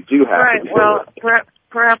 So you do have to. Right. Well,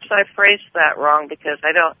 perhaps I phrased that wrong because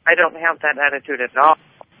I don't have that attitude at all.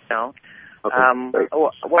 You know, okay.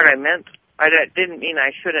 What I meant, I didn't mean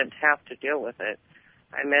I shouldn't have to deal with it.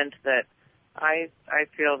 I meant that I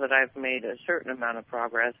feel that I've made a certain amount of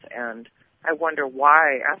progress, and I wonder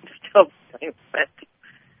why I'm still doing it.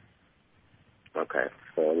 Okay.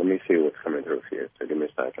 So let me see what's coming through for you. So give me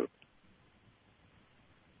a second.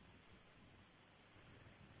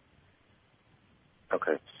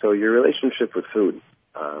 Okay, so your relationship with food,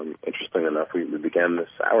 interesting enough, we began this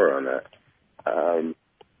hour on that. Would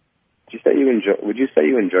you say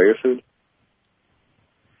you enjoy your food?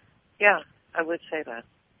 Yeah, I would say that.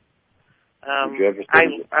 I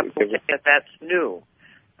would say that that's new,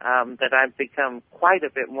 that I've become quite a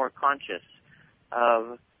bit more conscious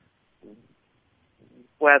of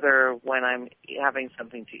whether when I'm having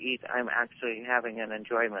something to eat, I'm actually having an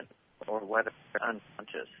enjoyment, or whether I'm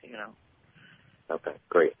unconscious, Okay,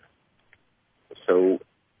 great. So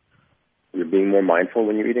you're being more mindful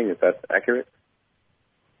when you're eating? Is that accurate?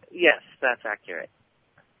 Yes, that's accurate.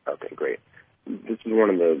 Okay, great. This is one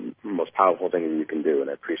of the most powerful things you can do, and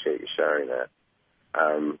I appreciate you sharing that.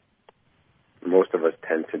 Most of us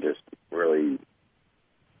tend to just really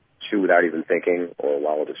chew without even thinking or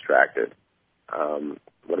while we're distracted.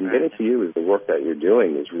 What I'm getting to you is the work that you're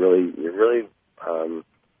doing is you're really on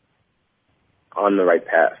the right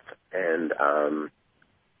path. And I'm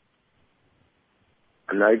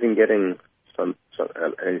not even getting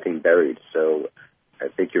anything buried, so I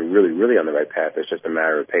think you're really, really on the right path. It's just a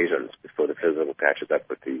matter of patience before the physical catches up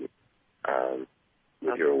with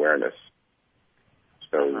with your awareness.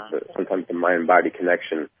 So sometimes the mind-body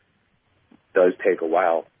connection does take a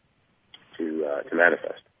while to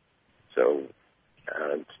manifest. So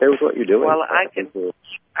stay with what you're doing. Well, I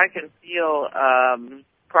can feel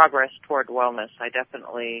progress toward wellness. I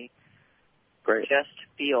definitely just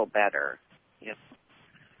feel better.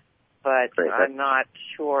 But I'm not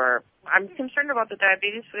sure. I'm concerned about the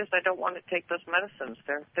diabetes because I don't want to take those medicines.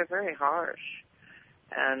 They're very harsh,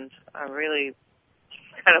 and I'm really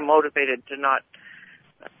kind of motivated to not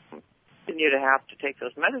continue to have to take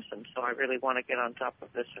those medicines. So I really want to get on top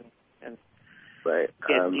of this and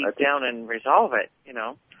get deep down and resolve it.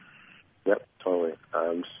 Yep, totally.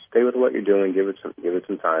 Stay with what you're doing. Give it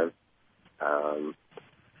some time,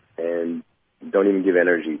 and don't even give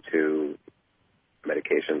energy to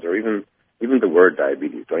medications or even the word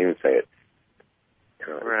diabetes. Don't even say it.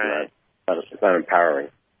 It's not empowering.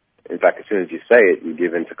 In fact, as soon as you say it, you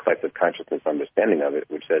give into collective consciousness understanding of it,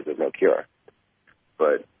 which says there's no cure.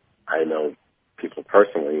 But I know people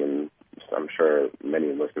personally, and I'm sure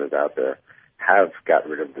many listeners out there, have got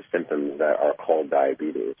rid of the symptoms that are called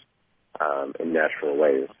diabetes in natural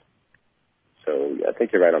ways. So I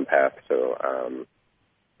think you're right on path. So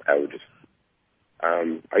I would just...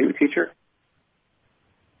 are you a teacher?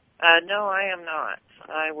 No, I am not.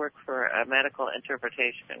 I work for a medical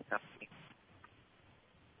interpretation company.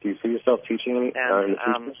 Do you see yourself teaching in the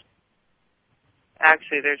future?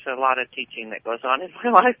 Actually, there's a lot of teaching that goes on in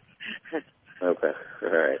my life. Okay, all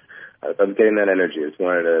right. If I'm getting that energy, I just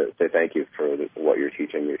wanted to say thank you for what you're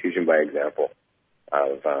teaching. You're teaching by example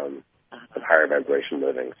of higher vibration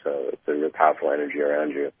living. So it's a real powerful energy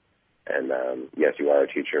around you. And yes, you are a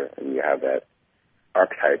teacher, and you have that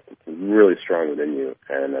archetype that's really strong within you.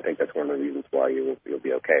 And I think that's one of the reasons why you'll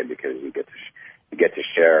be okay, because you get to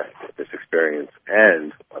share this experience.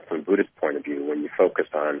 And from a Buddhist point of view, when you focus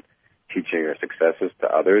on teaching your successes to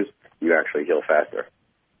others, you actually heal faster.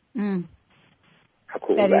 Mm. How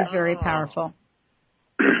cool That is that? is very powerful.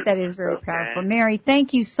 That is very powerful. Mary,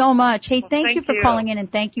 thank you so much. Hey, thank you for calling in, and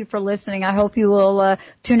thank you for listening. I hope you will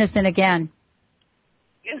tune us in again.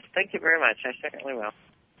 Yes, thank you very much. I certainly will.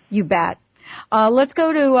 You bet. Let's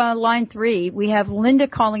go to line 3. We have Linda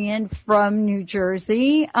calling in from New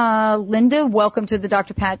Jersey. Linda, welcome to the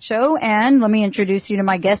Dr. Pat Show, and let me introduce you to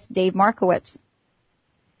my guest, Dave Markowitz.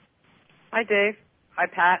 Hi, Dave. Hi,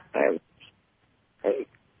 Pat. Hey,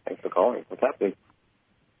 thanks for calling. What's happening?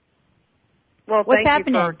 Well, What's thank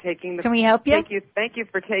you happening? for taking the. Can we help you? Thank you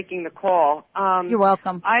for taking the call. You're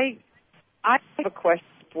welcome. I have a question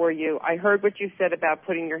for you. I heard what you said about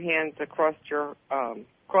putting your hands across your,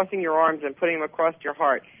 crossing your arms and putting them across your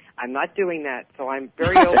heart. I'm not doing that, so I'm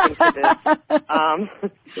very open to this.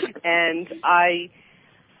 And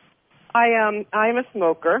I'm a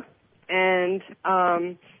smoker, and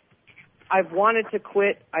I've wanted to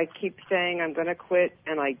quit. I keep saying I'm going to quit,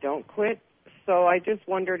 and I don't quit. So I just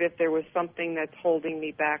wondered if there was something that's holding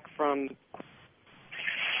me back from,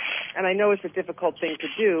 and I know it's a difficult thing to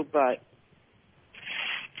do, but.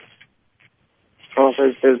 Well,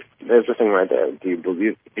 there's the thing right there. Do you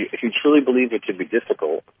believe, if you truly believe it to be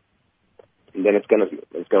difficult, then it's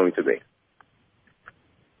going to be.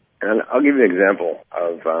 And I'll give you an example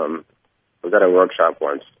of, I was at a workshop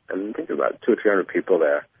once, and I think there were about 200 or 300 people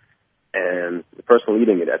there, and the person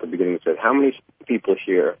leading it at the beginning said, how many people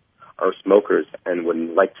here are smokers and would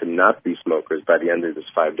like to not be smokers by the end of this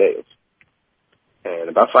 5 days? And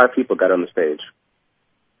about 5 people got on the stage,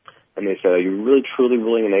 and they said, are you really, truly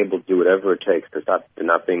willing and able to do whatever it takes to stop to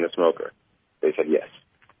not being a smoker? They said yes.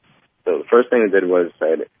 So the first thing they did was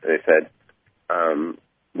they said,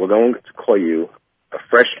 we're going to call you a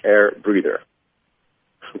fresh air breather.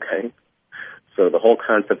 Okay? So the whole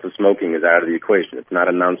concept of smoking is out of the equation. It's not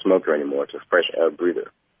a non-smoker anymore. It's a fresh air breather.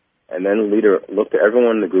 And then the leader looked at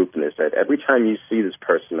everyone in the group and they said, every time you see this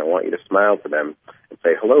person, I want you to smile to them and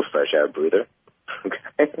say, hello, fresh air breather.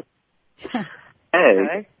 Okay?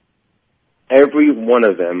 And every one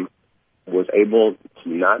of them was able to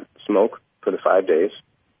not smoke for the 5 days,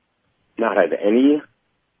 not have any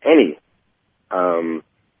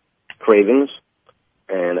cravings.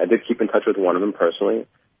 And I did keep in touch with one of them personally,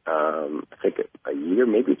 I think a year,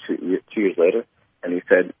 maybe 2 years later, and he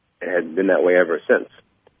said it had been that way ever since.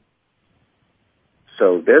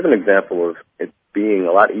 So there's an example of it being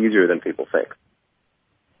a lot easier than people think.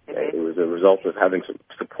 It was a result of having some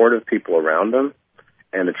supportive people around them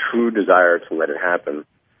and a true desire to let it happen.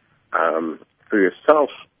 For yourself,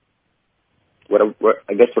 what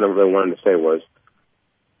I guess what I really wanted to say was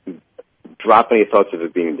drop any thoughts of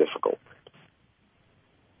it being difficult.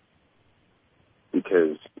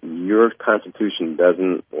 Because your constitution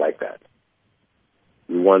doesn't like that.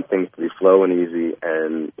 You want things to be flow and easy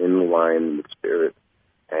and in line with spirit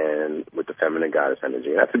and with the feminine goddess energy.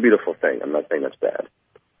 And that's a beautiful thing. I'm not saying that's bad.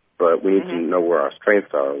 But we need to know where our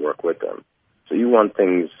strengths are and work with them. So you want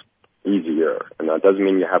things easier. And that doesn't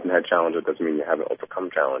mean you haven't had challenges. It doesn't mean you haven't overcome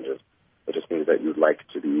challenges. It just means that you'd like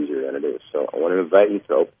it to be easier than it is. So I want to invite you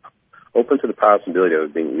to open to the possibility of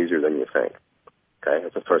it being easier than you think. Okay?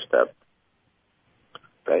 That's the first step.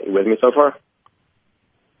 Okay, you with me so far?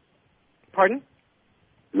 Pardon?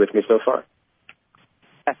 You with me so far?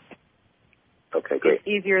 Yes. Okay, great. It's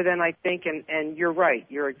easier than I think, and you're right.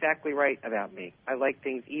 You're exactly right about me. I like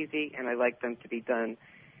things easy, and I like them to be done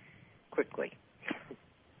quickly.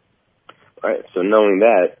 All right, so knowing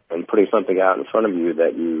that and putting something out in front of you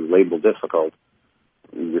that you label difficult,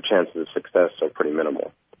 your chances of success are pretty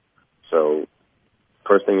minimal. So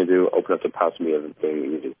first thing you do, open up the possibility of it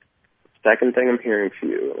being easy. Second thing I'm hearing for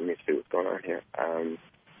you, let me see what's going on here.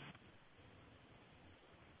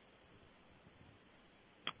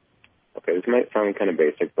 Okay, this might sound kind of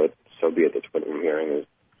basic, but so be it. That's what I'm hearing is,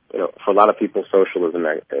 for a lot of people, socialism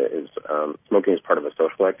is smoking is part of a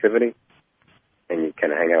social activity, and you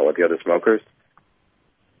kind of hang out with the other smokers.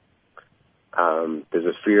 There's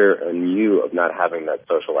a fear in you of not having that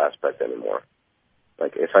social aspect anymore.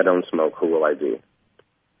 Like, if I don't smoke, who will I be?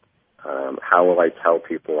 How will I tell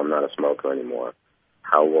people I'm not a smoker anymore?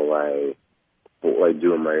 What will I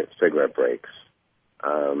do in my cigarette breaks?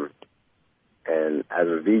 And as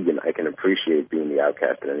a vegan, I can appreciate being the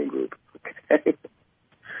outcast in any group. Okay?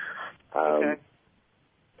 Okay.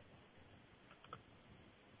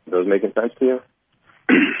 Those making sense to you?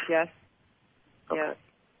 Yes. Okay. Yes.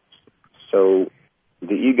 So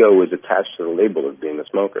the ego is attached to the label of being a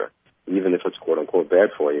smoker. Even if it's quote-unquote bad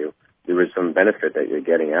for you, there is some benefit that you're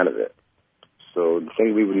getting out of it. So the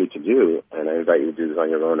thing we would need to do, and I invite you to do this on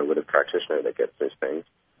your own or with a practitioner that gets these things,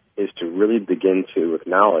 is to really begin to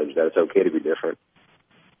acknowledge that it's okay to be different,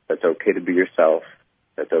 that's okay to be yourself,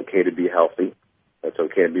 that's okay to be healthy, that's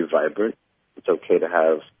okay to be vibrant, it's okay to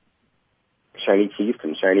have shiny teeth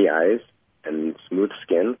and shiny eyes and smooth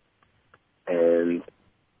skin, and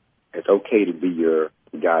it's okay to be your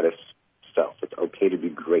goddess self. It's okay to be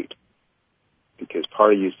great. Because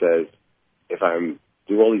part of you says, if I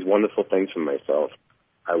do all these wonderful things for myself,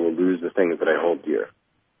 I will lose the things that I hold dear.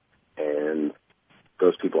 And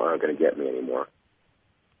those people aren't going to get me anymore.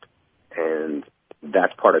 And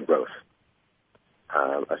that's part of growth.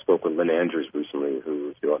 I spoke with Lynn Andrews recently, who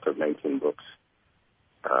is the author of 19 books,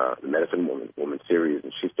 the Medicine Woman series,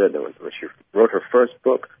 and she said that when she wrote her first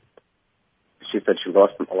book, she said she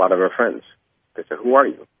lost a lot of her friends. They said, "Who are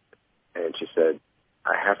you?" And she said,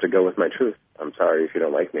 "I have to go with my truth. I'm sorry if you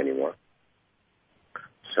don't like me anymore."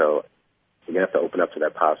 So you're going to have to open up to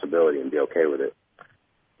that possibility and be okay with it.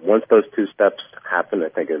 Once those two steps happen, I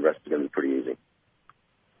think the rest is going to be pretty easy.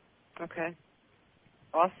 Okay.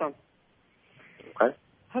 Awesome. Okay?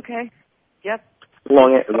 Okay. Yep.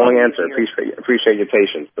 Long answer. Appreciate your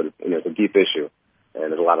patience, but it's a deep issue,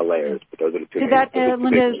 and there's a lot of layers. But those are the two. Did that,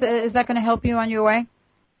 Linda? Is that going to help you on your way?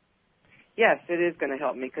 Yes, it is going to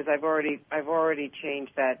help me because I've already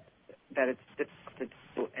changed that it's difficult to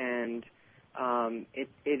do, and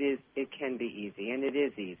it can be easy, and it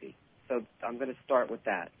is easy. So I'm going to start with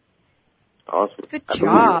that. Awesome. Good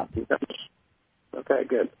job. Okay,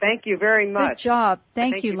 good. Thank you very much. Good job.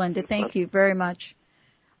 Thank you, Linda. Thank you very much.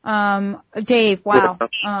 Dave, wow.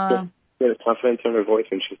 She had a confidence in her voice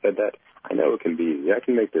when she said that. I know it can be easy. I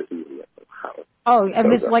can make this easy. How? Oh, it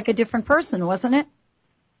was like a different person, wasn't it?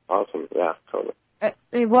 Awesome. Yeah, totally.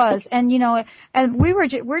 It was. And, and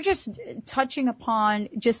we're just touching upon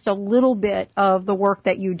just a little bit of the work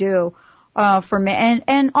that you do, for me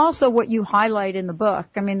and also what you highlight in the book.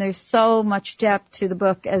 I mean, there's so much depth to the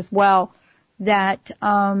book as well that,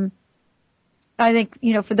 I think,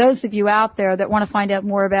 for those of you out there that want to find out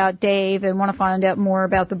more about Dave and want to find out more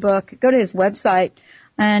about the book, go to his website.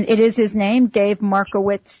 And it is his name,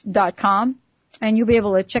 DaveMarkowitz.com. And you'll be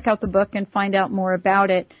able to check out the book and find out more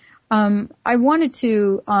about it. I wanted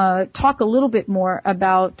to talk a little bit more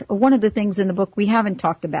about one of the things in the book we haven't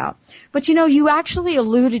talked about. But, you actually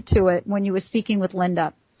alluded to it when you were speaking with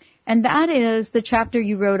Linda. And that is the chapter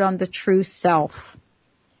you wrote on the true self.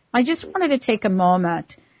 I just wanted to take a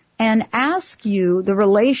moment and ask you the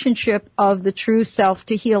relationship of the true self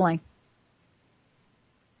to healing.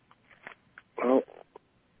 Well,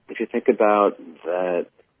 if you think about that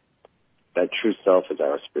true self is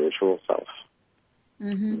our spiritual self.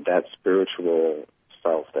 Mm-hmm. That spiritual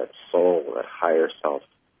self, that soul, that higher self,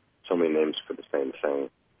 so many names for the same thing.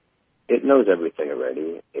 It knows everything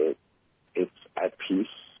already. It's at peace.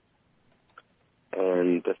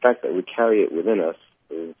 And the fact that we carry it within us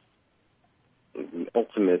is the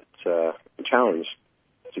ultimate challenge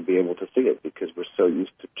to be able to see it because we're so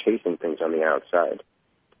used to chasing things on the outside.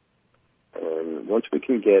 And once we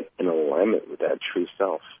can get in alignment with that true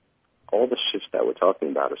self, all the shifts that we're talking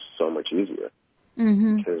about are so much easier.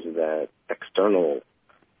 Mm-hmm. Because that external,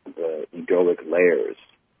 the egoic layers,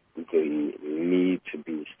 the need to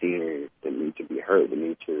be seen, the need to be heard, the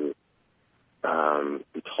need to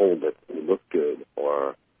be told that you look good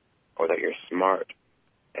or that you're smart.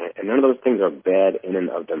 And none of those things are bad in and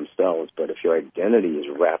of themselves, but if your identity is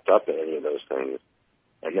wrapped up in any of those things,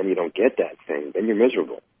 and then you don't get that thing, then you're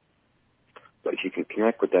miserable. But if you can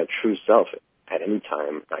connect with that true self at any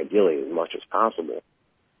time, ideally as much as possible,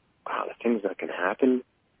 wow, the things that can happen,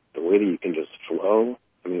 the way that you can just flow.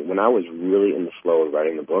 I mean, when I was really in the flow of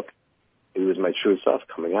writing the book, it was my true self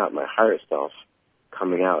coming out, my higher self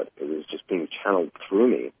coming out. It was just being channeled through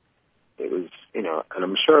me. It was, and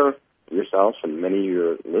I'm sure yourself and many of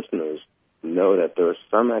your listeners know that there are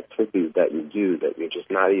some activities that you do that you're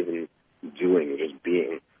just not even doing, you're just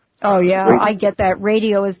being. Oh, yeah, I get that.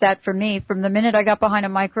 Radio is that for me. From the minute I got behind a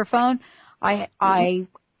microphone, I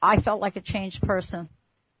felt like a changed person.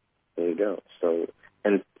 There you go. So,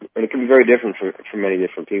 and it can be very different for many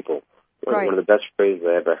different people. One of the best phrases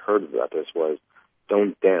I ever heard about this was,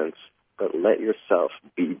 "Don't dance, but let yourself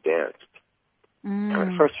be danced." When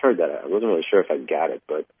I first heard that, I wasn't really sure if I got it,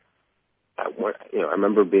 but I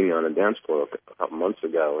remember being on a dance floor a couple months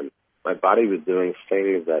ago, and my body was doing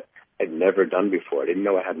things that I'd never done before. I didn't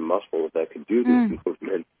know I had muscles that could do these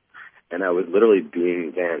movements. and I was literally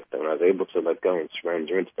being danced, and I was able to let go and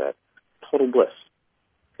surrender into that total bliss.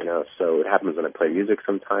 You know, so it happens when I play music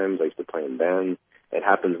sometimes. I used to play in bands. It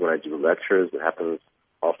happens when I do lectures. It happens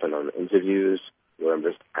often on interviews where I'm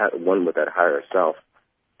just at one with that higher self.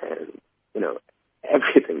 And, you know,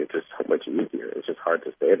 everything is just so much easier. It's just hard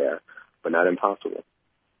to stay there, but not impossible.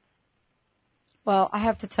 Well, I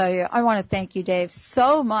have to tell you, I want to thank you, Dave,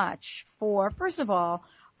 so much for, first of all,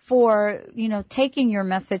 for, you know, taking your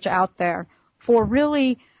message out there, for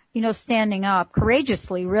really, you know, standing up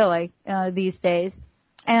courageously, really, these days,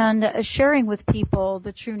 and sharing with people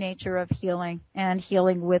the true nature of healing and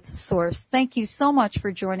healing with Source. Thank you so much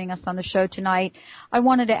for joining us on the show tonight. I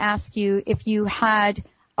wanted to ask you if you had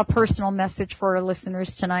a personal message for our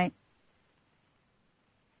listeners tonight.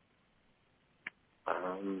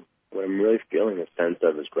 What I'm really feeling a sense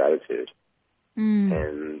of is gratitude.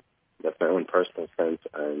 And that's my own personal sense.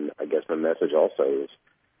 And I guess my message also is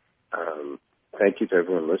thank you to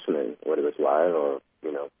everyone listening, whether it's live or,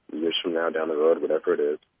 you know, years from now down the road, whatever it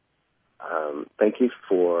is. Thank you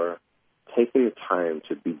for taking the time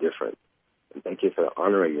to be different. And thank you for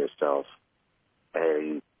honoring yourself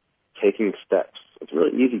and taking steps. It's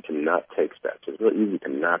really easy to not take steps. It's really easy to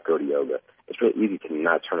not go to yoga. It's really easy to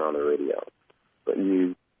not turn on the radio. But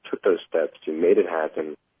you took those steps, you made it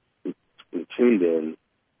happen, you tuned in,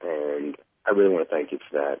 and I really want to thank you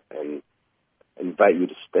for that and invite you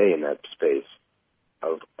to stay in that space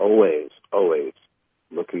of always, always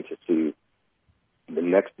looking to see the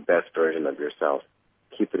next best version of yourself.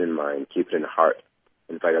 Keep it in mind, keep it in heart,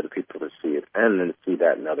 invite other people to see it, and then see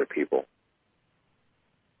that in other people.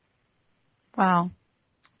 Wow.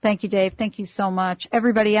 Thank you, Dave. Thank you so much.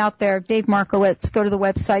 Everybody out there, Dave Markowitz, go to the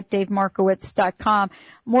website, davemarkowitz.com.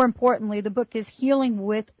 More importantly, the book is Healing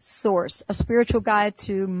with Source, a spiritual guide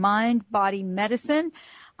to mind-body medicine.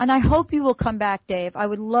 And I hope you will come back, Dave. I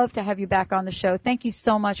would love to have you back on the show. Thank you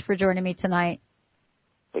so much for joining me tonight.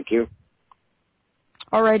 Thank you.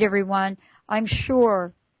 All right, everyone. I'm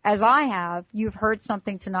sure, as I have, you've heard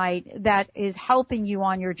something tonight that is helping you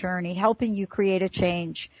on your journey, helping you create a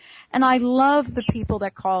change. And I love the people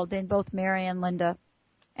that called in, both Mary and Linda.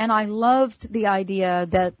 And I loved the idea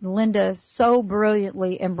that Linda so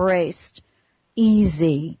brilliantly embraced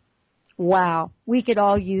easy. Wow. We could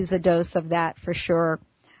all use a dose of that for sure.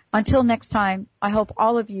 Until next time, I hope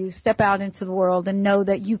all of you step out into the world and know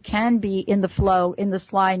that you can be in the flow, in the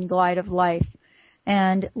slide and glide of life.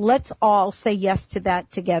 And let's all say yes to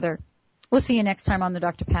that together. We'll see you next time on the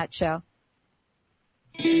Dr. Pat Show.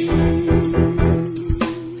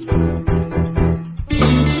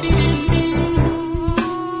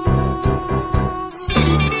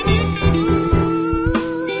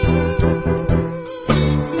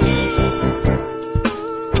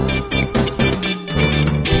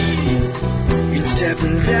 You're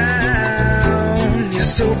stepping down your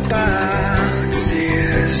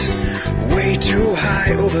soapboxes, way too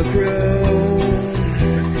high, overgrown,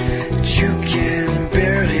 that you can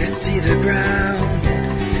barely see the ground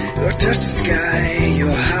or touch the sky.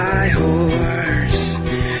 Your high horse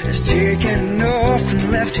has taken off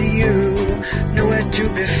and left you nowhere to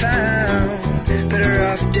be found. Better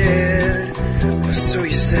off dead, or so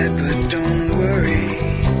you said, but don't worry,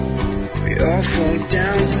 we all fall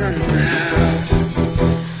down somehow.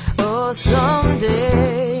 Oh,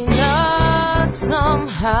 someday, not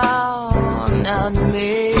somehow, not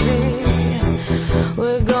maybe,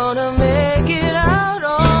 we're gonna make it out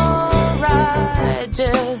alright,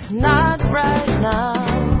 just not right now.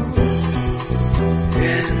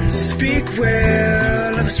 And speak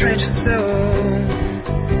well of a stranger's soul,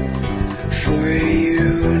 for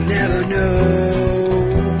you never know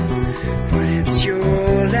when it's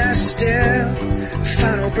your last step,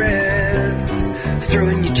 final breath,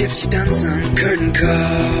 throwing your gypsy dance on curtain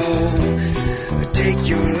call, take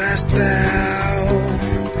your last bow,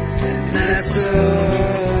 that's all.